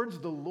towards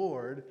the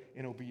Lord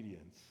in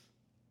obedience.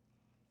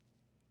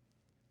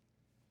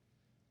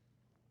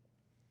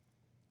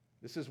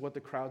 This is what the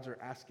crowds are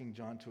asking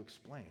John to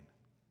explain.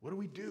 What do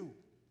we do?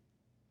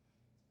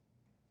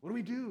 What do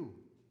we do?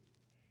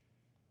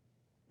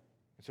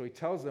 And so he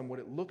tells them what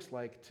it looks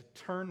like to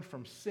turn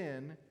from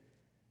sin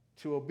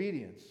to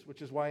obedience,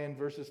 which is why in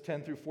verses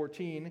 10 through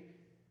 14,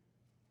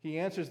 he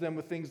answers them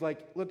with things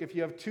like, look, if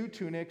you have 2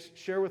 tunics,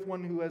 share with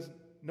one who has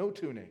no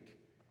tunic.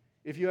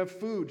 If you have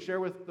food, share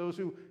with those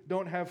who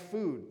don't have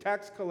food.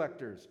 Tax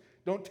collectors,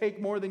 don't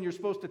take more than you're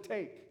supposed to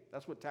take.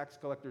 That's what tax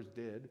collectors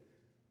did.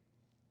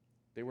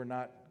 They were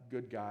not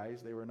good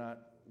guys. They were not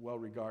well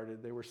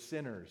regarded. They were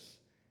sinners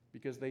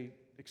because they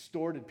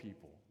extorted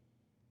people.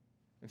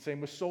 And same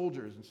with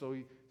soldiers. And so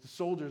the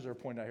soldiers are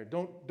pointed out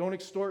here. Don't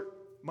extort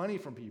money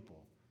from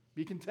people.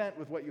 Be content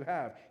with what you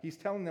have. He's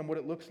telling them what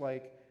it looks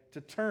like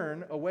to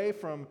turn away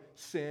from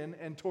sin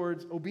and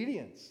towards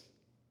obedience.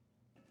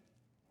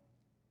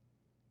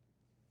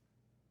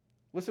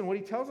 Listen, what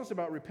he tells us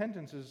about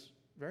repentance is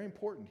very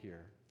important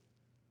here.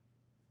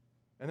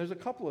 And there's a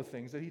couple of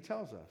things that he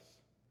tells us.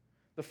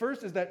 The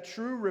first is that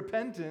true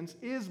repentance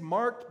is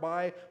marked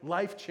by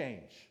life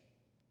change.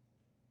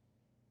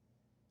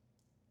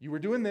 You were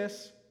doing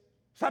this,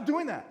 stop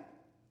doing that.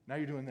 Now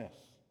you're doing this.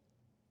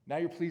 Now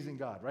you're pleasing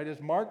God, right?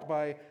 It's marked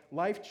by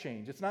life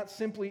change. It's not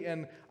simply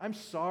an I'm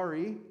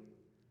sorry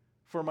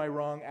for my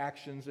wrong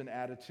actions and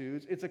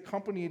attitudes. It's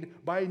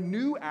accompanied by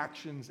new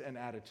actions and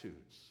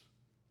attitudes.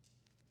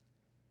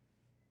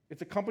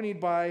 It's accompanied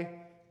by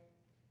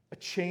a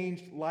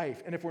changed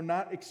life. And if we're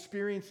not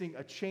experiencing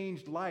a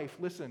changed life,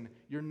 listen,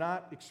 you're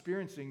not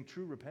experiencing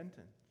true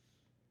repentance.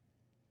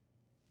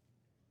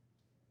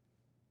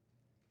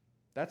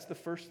 That's the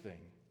first thing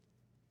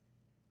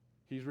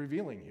he's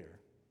revealing here.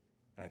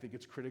 And I think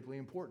it's critically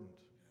important.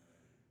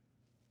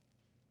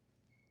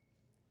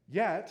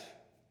 Yet,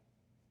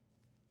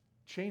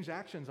 changed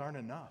actions aren't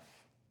enough.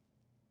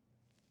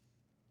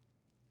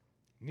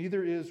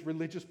 Neither is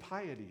religious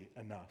piety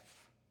enough.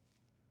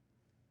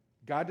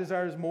 God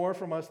desires more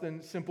from us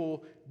than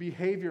simple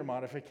behavior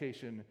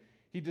modification.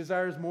 He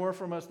desires more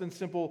from us than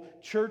simple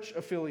church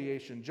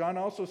affiliation. John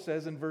also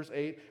says in verse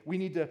 8, we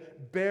need to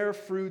bear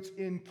fruits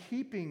in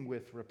keeping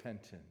with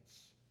repentance.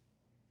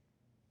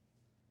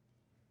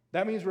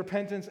 That means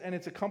repentance and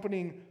its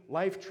accompanying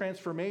life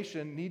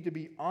transformation need to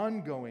be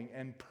ongoing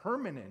and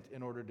permanent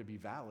in order to be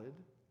valid.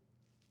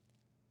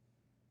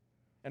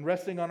 And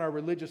resting on our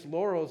religious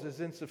laurels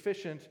is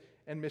insufficient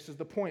and misses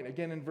the point.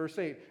 Again, in verse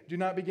 8, do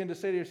not begin to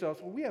say to yourselves,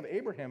 well, we have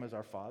Abraham as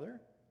our father.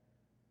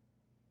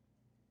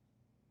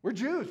 We're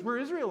Jews. We're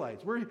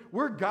Israelites.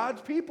 We're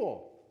God's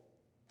people.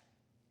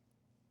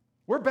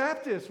 We're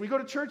Baptists. We go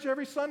to church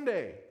every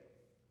Sunday.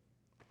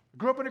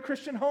 Grew up in a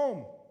Christian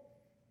home.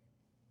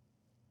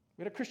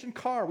 We had a Christian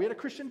car. We had a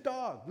Christian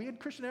dog. We had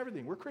Christian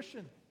everything. We're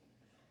Christian.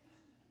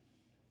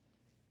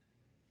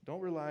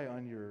 Don't rely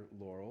on your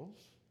laurels.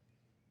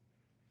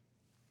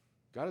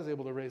 God is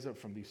able to raise up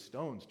from these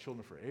stones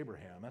children for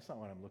Abraham. That's not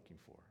what I'm looking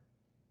for.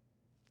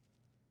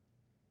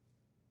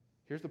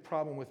 Here's the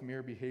problem with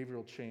mere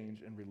behavioral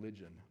change and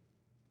religion.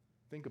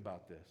 Think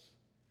about this.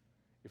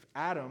 If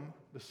Adam,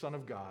 the Son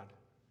of God,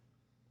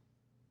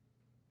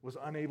 was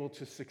unable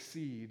to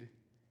succeed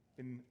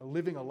in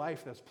living a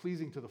life that's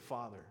pleasing to the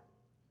Father.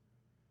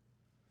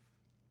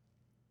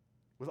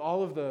 With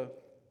all of the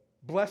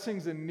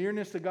blessings and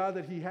nearness to God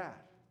that he had.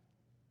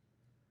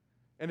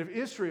 And if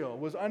Israel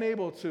was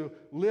unable to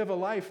live a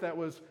life that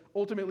was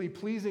ultimately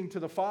pleasing to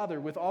the Father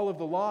with all of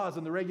the laws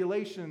and the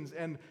regulations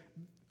and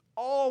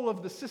all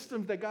of the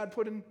systems that God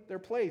put in their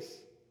place,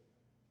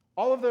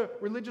 all of the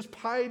religious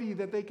piety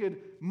that they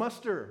could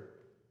muster,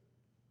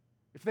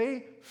 if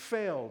they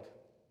failed,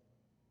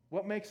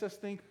 what makes us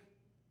think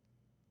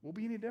we'll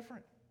be any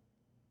different?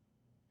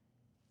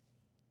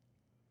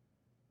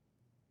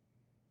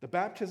 The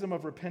baptism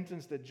of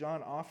repentance that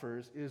John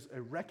offers is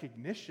a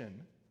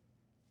recognition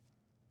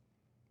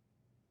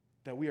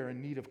that we are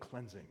in need of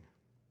cleansing.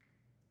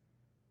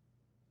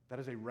 That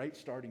is a right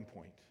starting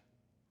point.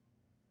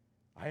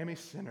 I am a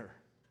sinner.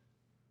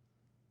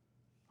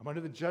 I'm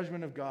under the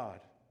judgment of God.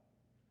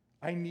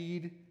 I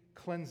need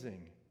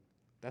cleansing.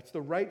 That's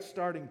the right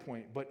starting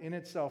point, but in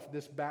itself,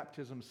 this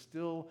baptism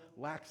still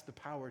lacks the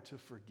power to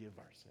forgive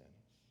our sins.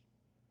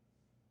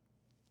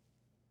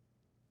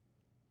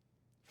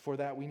 For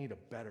that, we need a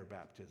better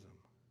baptism.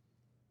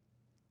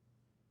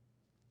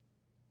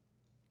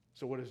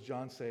 So what does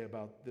John say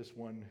about this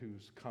one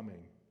who's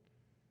coming?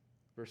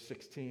 Verse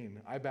 16,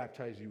 I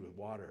baptize you with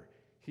water.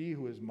 He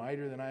who is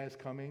mightier than I is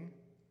coming,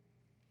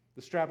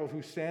 the strap of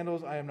whose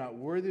sandals I am not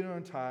worthy to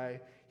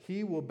untie.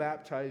 He will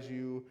baptize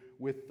you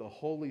with the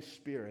Holy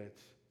Spirit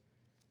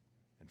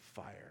and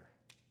fire.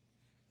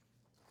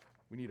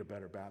 We need a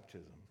better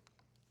baptism.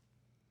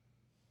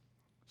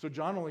 So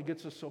John only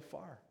gets us so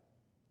far.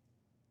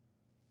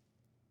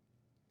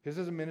 His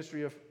is a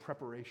ministry of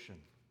preparation.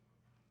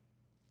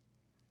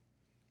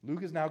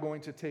 Luke is now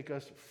going to take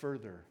us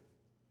further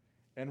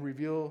and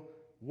reveal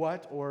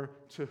what or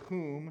to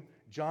whom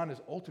John is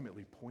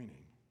ultimately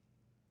pointing.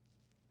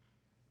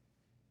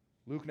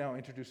 Luke now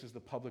introduces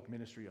the public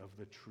ministry of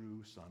the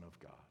true Son of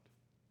God,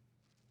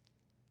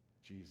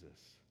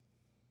 Jesus.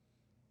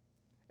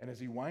 And as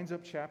he winds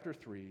up chapter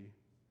 3,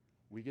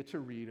 we get to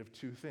read of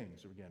two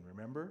things. Again,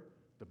 remember,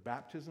 the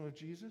baptism of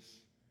Jesus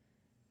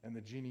and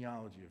the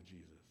genealogy of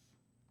Jesus.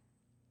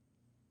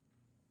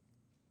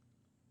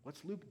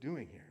 What's Luke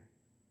doing here?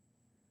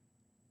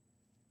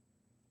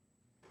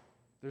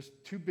 There's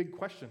two big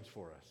questions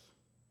for us.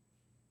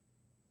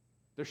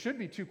 There should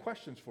be two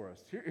questions for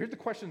us. Here's the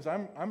questions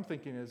I'm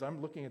thinking as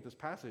I'm looking at this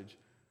passage.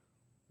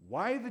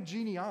 Why the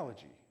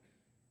genealogy?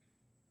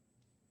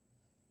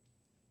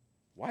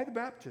 Why the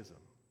baptism?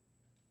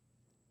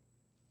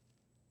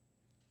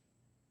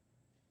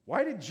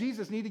 Why did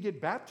Jesus need to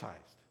get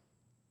baptized?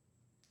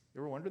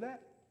 You ever wonder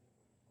that?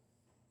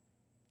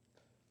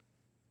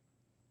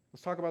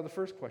 Let's talk about the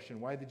first question.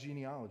 Why the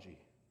genealogy?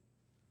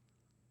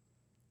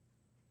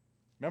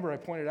 Remember, I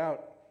pointed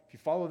out, if you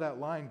follow that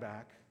line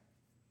back,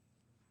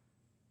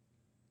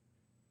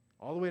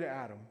 all the way to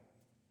Adam,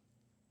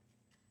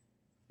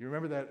 you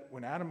remember that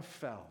when Adam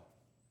fell,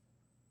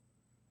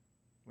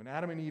 when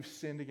Adam and Eve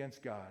sinned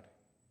against God,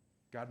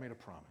 God made a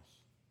promise.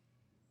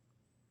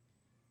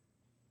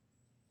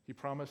 He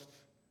promised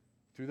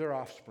through their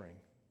offspring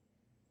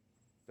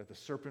that the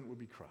serpent would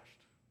be crushed.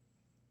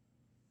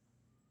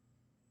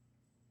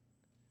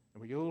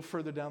 And we get a little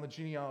further down the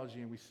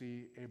genealogy and we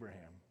see Abraham.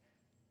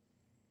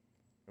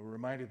 And we're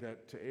reminded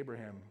that to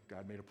Abraham,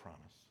 God made a promise.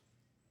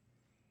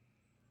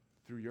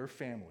 Through your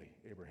family,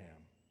 Abraham,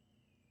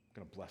 I'm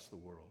going to bless the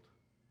world.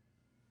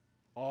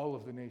 All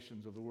of the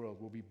nations of the world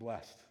will be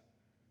blessed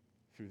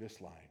through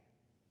this line.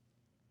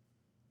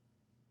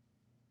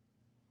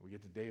 We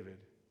get to David.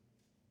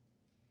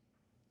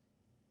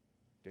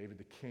 David,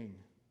 the king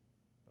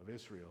of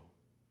Israel.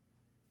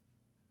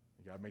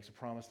 And God makes a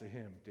promise to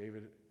him.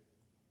 David,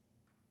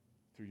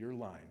 through your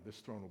line, this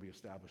throne will be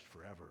established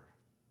forever.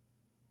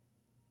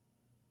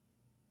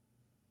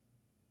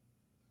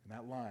 And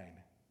that line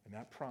and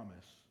that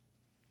promise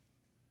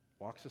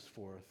walks us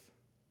forth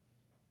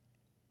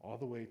all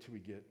the way till we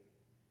get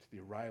to the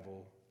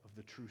arrival of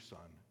the true Son,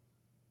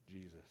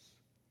 Jesus.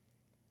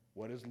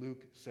 What is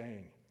Luke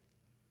saying?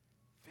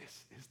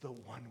 This is the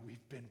one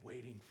we've been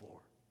waiting for.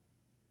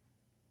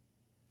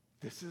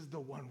 This is the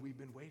one we've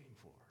been waiting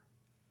for.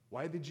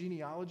 Why the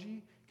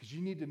genealogy? Because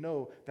you need to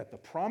know that the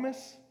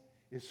promise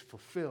is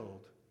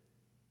fulfilled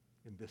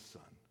in this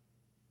Son.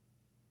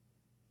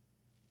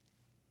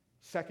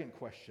 Second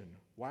question,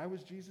 why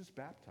was Jesus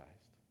baptized?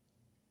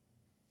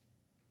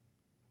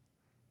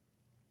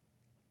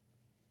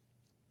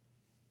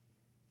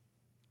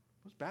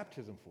 What's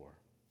baptism for?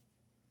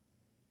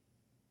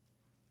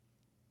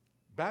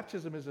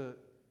 Baptism is a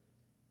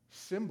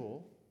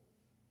symbol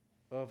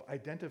of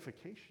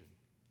identification.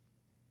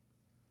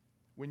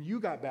 When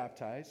you got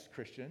baptized,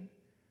 Christian,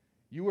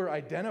 you were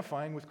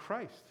identifying with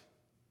Christ.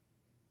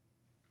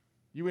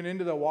 You went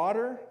into the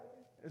water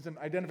as an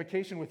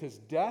identification with his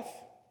death.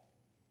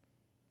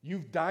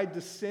 You've died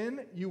to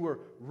sin. You were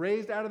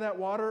raised out of that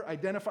water,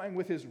 identifying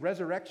with his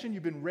resurrection.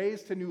 You've been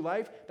raised to new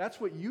life. That's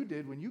what you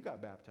did when you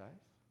got baptized.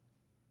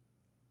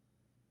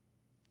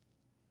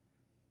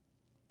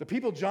 The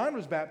people John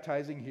was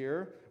baptizing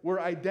here were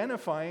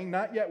identifying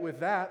not yet with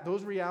that.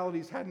 Those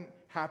realities hadn't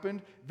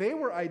happened, they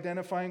were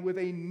identifying with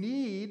a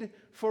need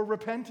for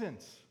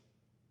repentance.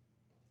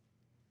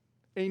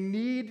 A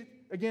need,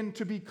 again,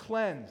 to be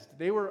cleansed.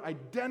 They were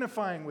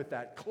identifying with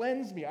that.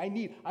 Cleanse me.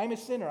 I'm a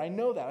sinner. I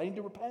know that. I need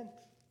to repent.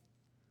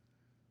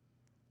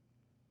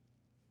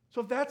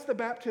 So if that's the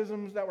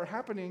baptisms that were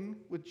happening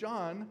with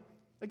John,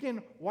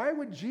 again, why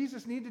would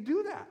Jesus need to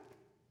do that?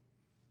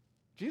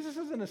 Jesus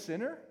isn't a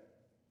sinner.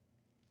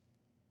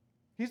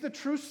 He's the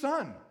true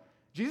Son.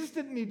 Jesus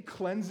didn't need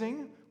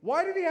cleansing.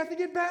 Why did he have to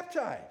get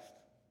baptized?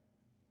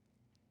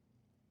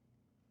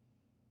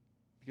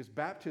 Because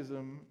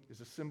baptism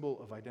is a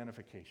symbol of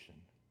identification.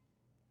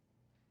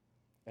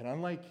 And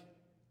unlike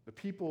the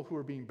people who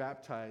were being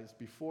baptized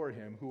before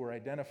him, who were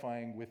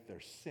identifying with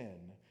their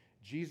sin,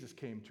 Jesus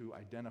came to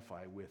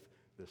identify with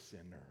the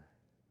sinner.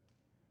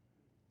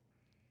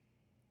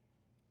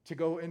 To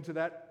go into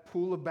that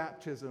pool of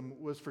baptism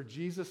was for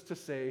Jesus to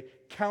say,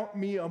 "Count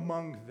me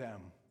among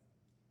them."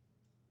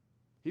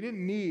 He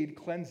didn't need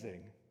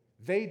cleansing.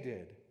 They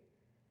did.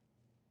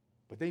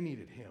 But they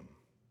needed him.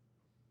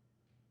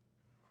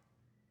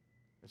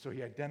 And so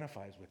he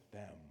identifies with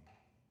them.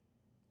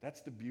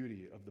 That's the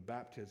beauty of the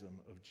baptism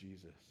of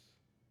Jesus.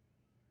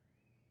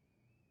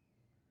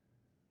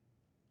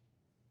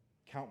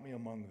 Count me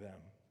among them.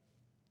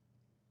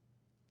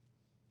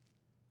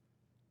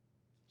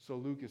 So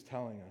Luke is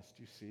telling us,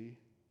 do you see?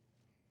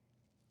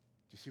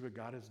 Do you see what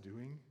God is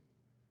doing?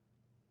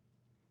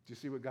 Do you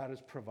see what God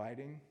is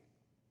providing?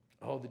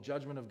 Oh, the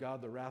judgment of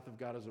God, the wrath of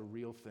God is a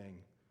real thing.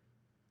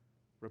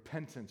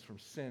 Repentance from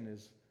sin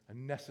is a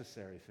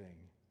necessary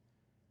thing.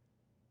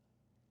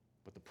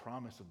 But the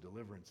promise of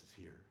deliverance is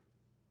here.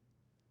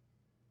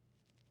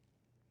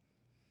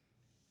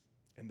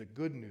 And the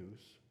good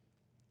news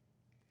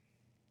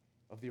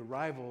of the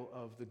arrival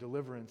of the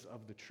deliverance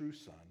of the true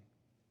Son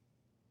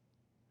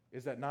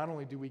is that not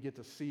only do we get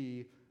to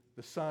see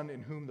the Son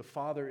in whom the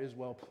Father is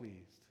well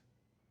pleased,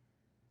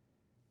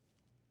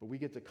 but we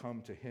get to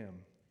come to him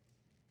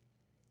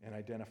and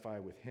identify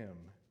with him,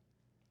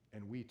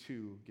 and we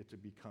too get to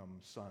become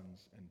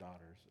sons and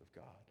daughters of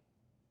God.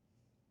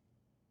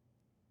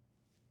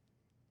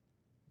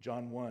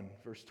 John 1,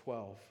 verse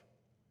 12.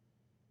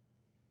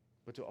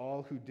 But to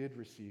all who did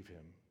receive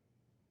him,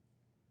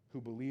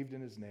 who believed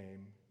in his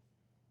name,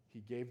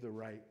 he gave the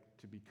right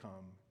to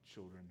become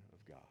children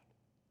of God.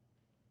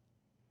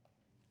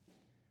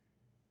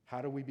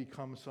 How do we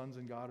become sons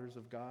and daughters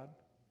of God?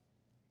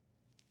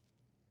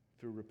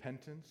 Through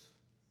repentance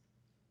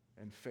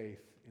and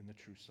faith in the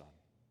true Son.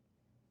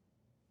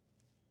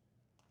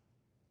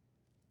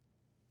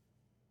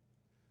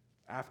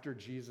 After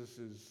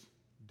Jesus'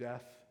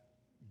 death,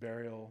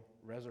 burial,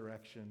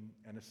 resurrection,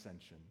 and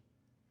ascension.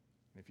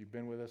 And if you've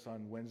been with us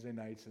on Wednesday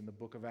nights in the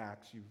book of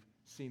Acts, you've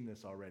seen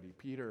this already.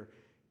 Peter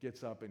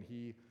gets up and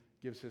he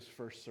gives his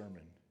first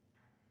sermon.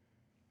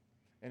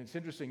 And it's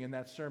interesting, in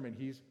that sermon,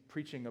 he's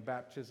preaching a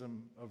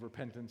baptism of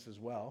repentance as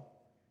well.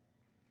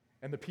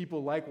 And the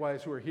people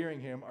likewise who are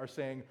hearing him are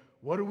saying,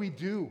 "What do we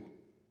do?"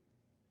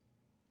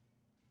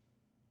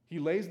 He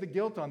lays the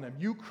guilt on them.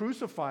 You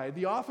crucified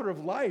the author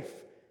of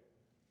life.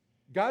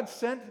 God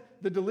sent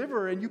the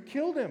deliverer and you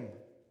killed him.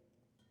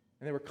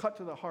 And they were cut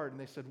to the heart and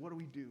they said, "What do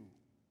we do?"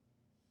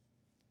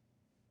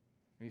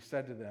 And he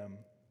said to them,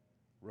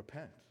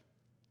 "Repent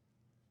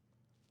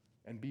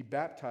and be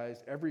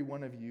baptized, every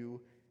one of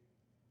you,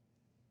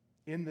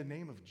 in the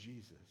name of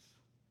Jesus."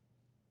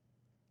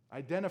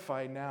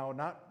 Identify now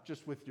not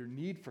just with your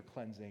need for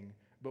cleansing,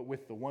 but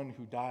with the one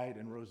who died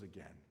and rose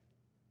again.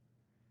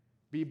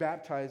 Be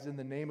baptized in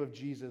the name of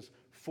Jesus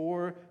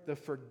for the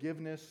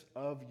forgiveness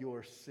of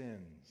your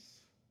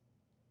sins.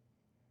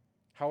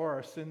 How are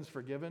our sins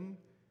forgiven?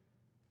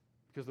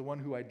 Because the one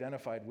who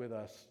identified with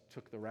us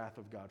took the wrath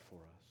of God for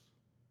us.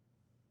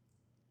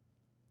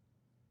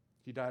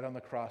 He died on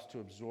the cross to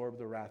absorb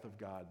the wrath of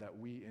God, that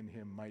we in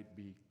him might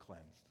be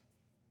cleansed.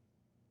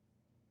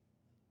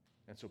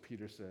 And so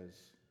Peter says,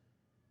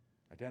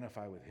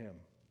 identify with him,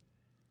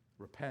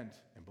 repent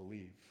and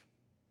believe.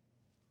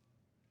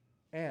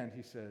 And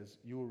he says,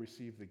 you will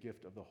receive the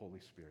gift of the Holy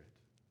Spirit.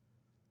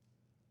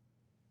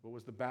 What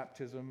was the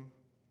baptism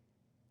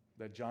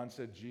that John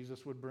said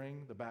Jesus would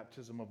bring? The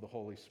baptism of the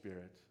Holy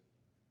Spirit.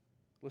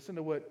 Listen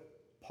to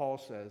what Paul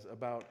says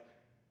about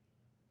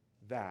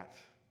that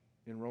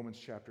in Romans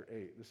chapter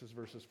 8. This is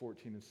verses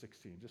 14 and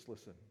 16. Just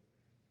listen.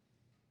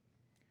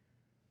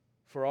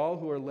 For all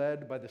who are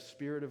led by the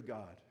Spirit of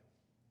God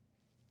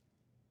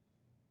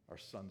are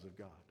sons of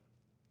God.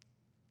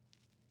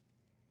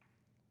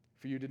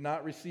 For you did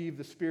not receive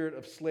the spirit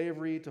of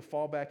slavery to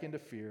fall back into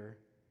fear,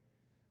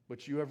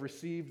 but you have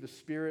received the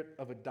spirit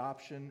of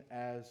adoption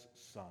as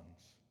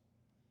sons,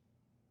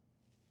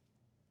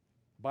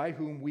 by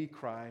whom we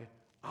cry,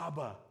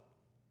 Abba,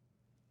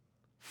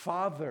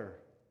 Father.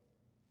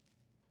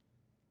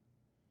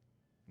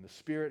 And the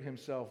Spirit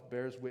himself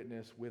bears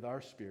witness with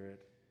our spirit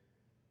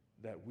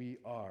that we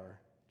are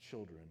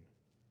children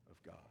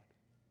of God.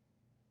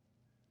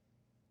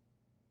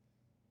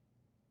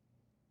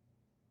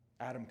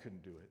 Adam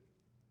couldn't do it.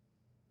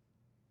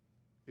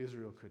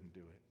 Israel couldn't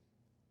do it.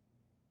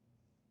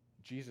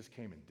 Jesus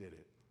came and did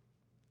it.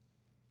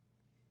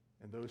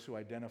 And those who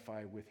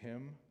identify with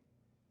him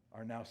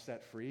are now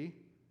set free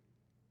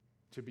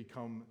to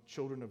become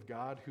children of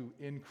God who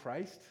in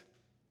Christ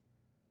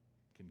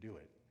can do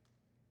it.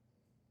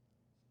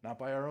 Not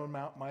by our own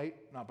might,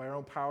 not by our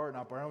own power,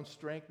 not by our own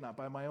strength, not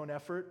by my own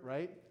effort,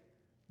 right?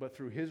 But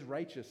through his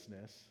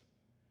righteousness,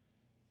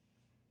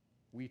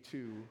 we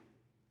too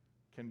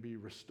can be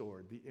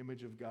restored. The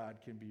image of God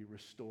can be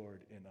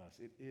restored in us.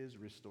 It is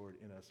restored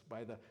in us.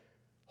 By the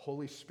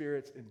Holy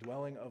Spirit's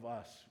indwelling of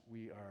us,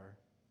 we are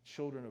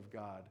children of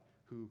God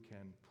who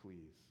can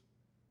please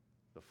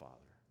the Father.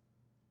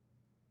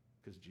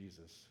 Because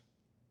Jesus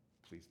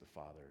pleased the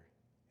Father,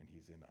 and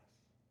he's in us.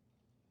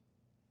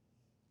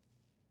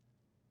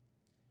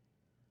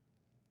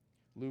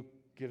 Luke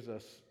gives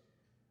us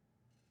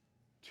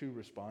two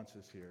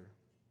responses here.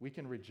 We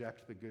can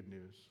reject the good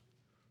news.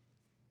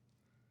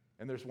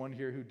 And there's one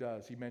here who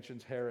does. He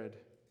mentions Herod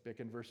back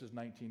in verses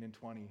 19 and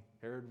 20.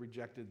 Herod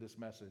rejected this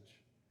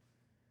message.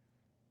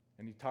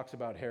 And he talks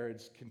about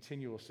Herod's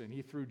continual sin.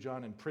 He threw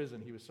John in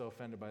prison. He was so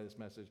offended by this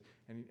message.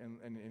 And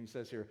he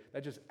says here,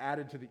 that just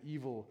added to the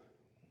evil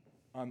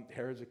on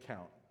Herod's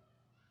account.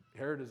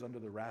 Herod is under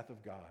the wrath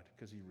of God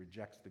because he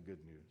rejects the good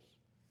news.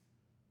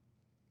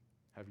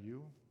 Have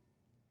you?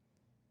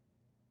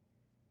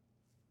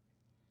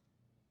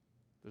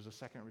 There's a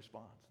second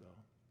response, though.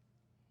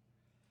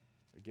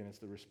 Again, it's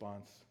the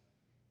response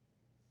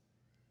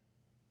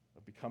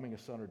of becoming a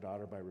son or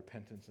daughter by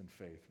repentance and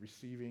faith,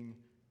 receiving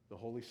the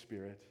Holy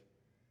Spirit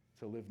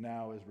to live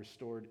now as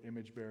restored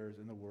image bearers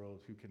in the world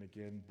who can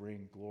again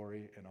bring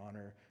glory and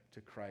honor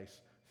to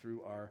Christ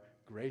through our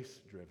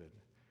grace-driven,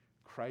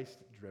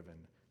 Christ-driven,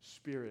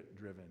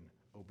 Spirit-driven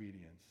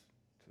obedience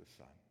to the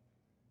Son.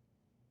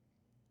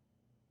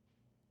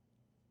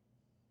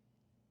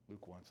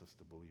 Luke wants us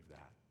to believe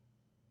that.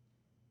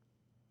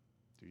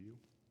 Do you?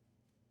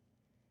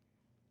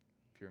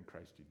 If you're in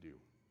Christ, you do.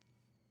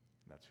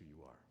 And that's who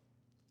you are.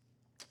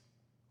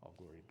 All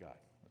glory to God.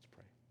 Let's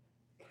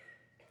pray.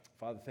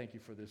 Father, thank you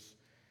for this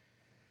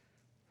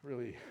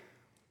really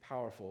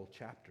powerful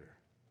chapter.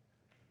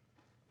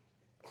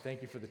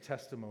 Thank you for the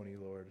testimony,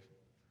 Lord,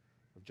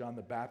 of John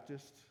the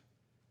Baptist,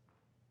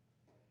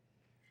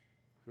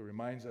 who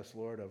reminds us,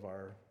 Lord, of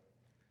our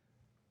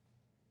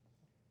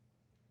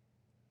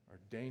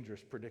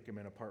dangerous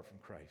predicament apart from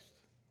Christ.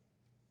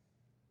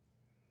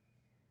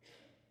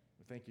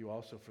 Thank you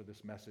also for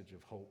this message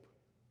of hope,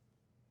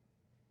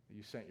 that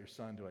you sent your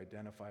Son to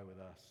identify with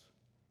us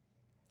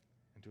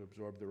and to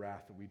absorb the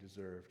wrath that we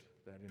deserved,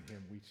 that in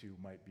him we too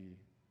might be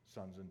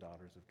sons and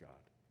daughters of God.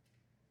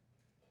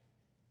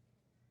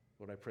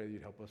 Lord, I pray that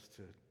you'd help us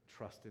to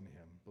trust in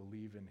him,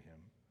 believe in him.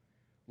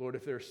 Lord,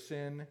 if there's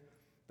sin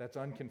that's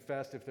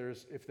unconfessed, if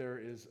there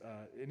is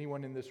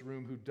anyone in this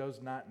room who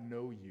does not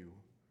know you,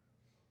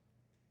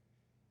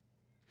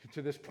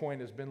 to this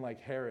point has been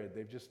like Herod.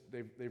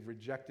 They've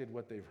rejected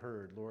what they've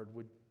heard. Lord,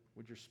 would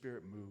your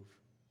Spirit move?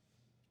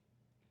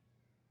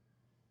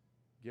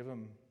 Give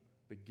them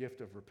the gift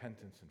of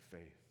repentance and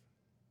faith.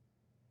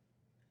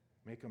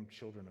 Make them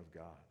children of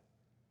God.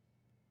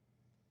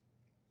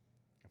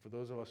 And for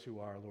those of us who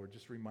are, Lord,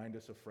 just remind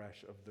us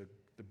afresh of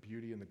the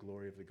beauty and the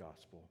glory of the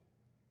gospel.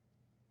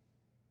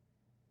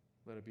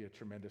 Let it be a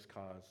tremendous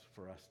cause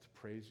for us to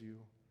praise you,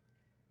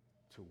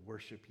 to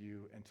worship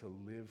you, and to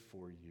live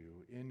for you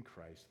in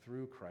Christ,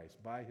 through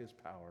Christ, by his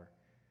power,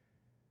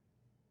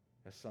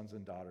 as sons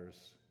and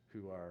daughters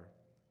who are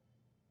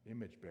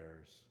image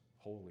bearers,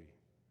 holy,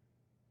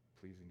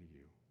 pleasing to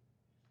you.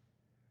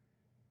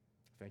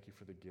 Thank you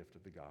for the gift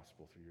of the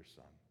gospel through your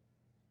Son.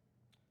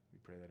 We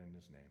pray that in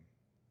his name.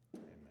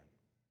 Amen.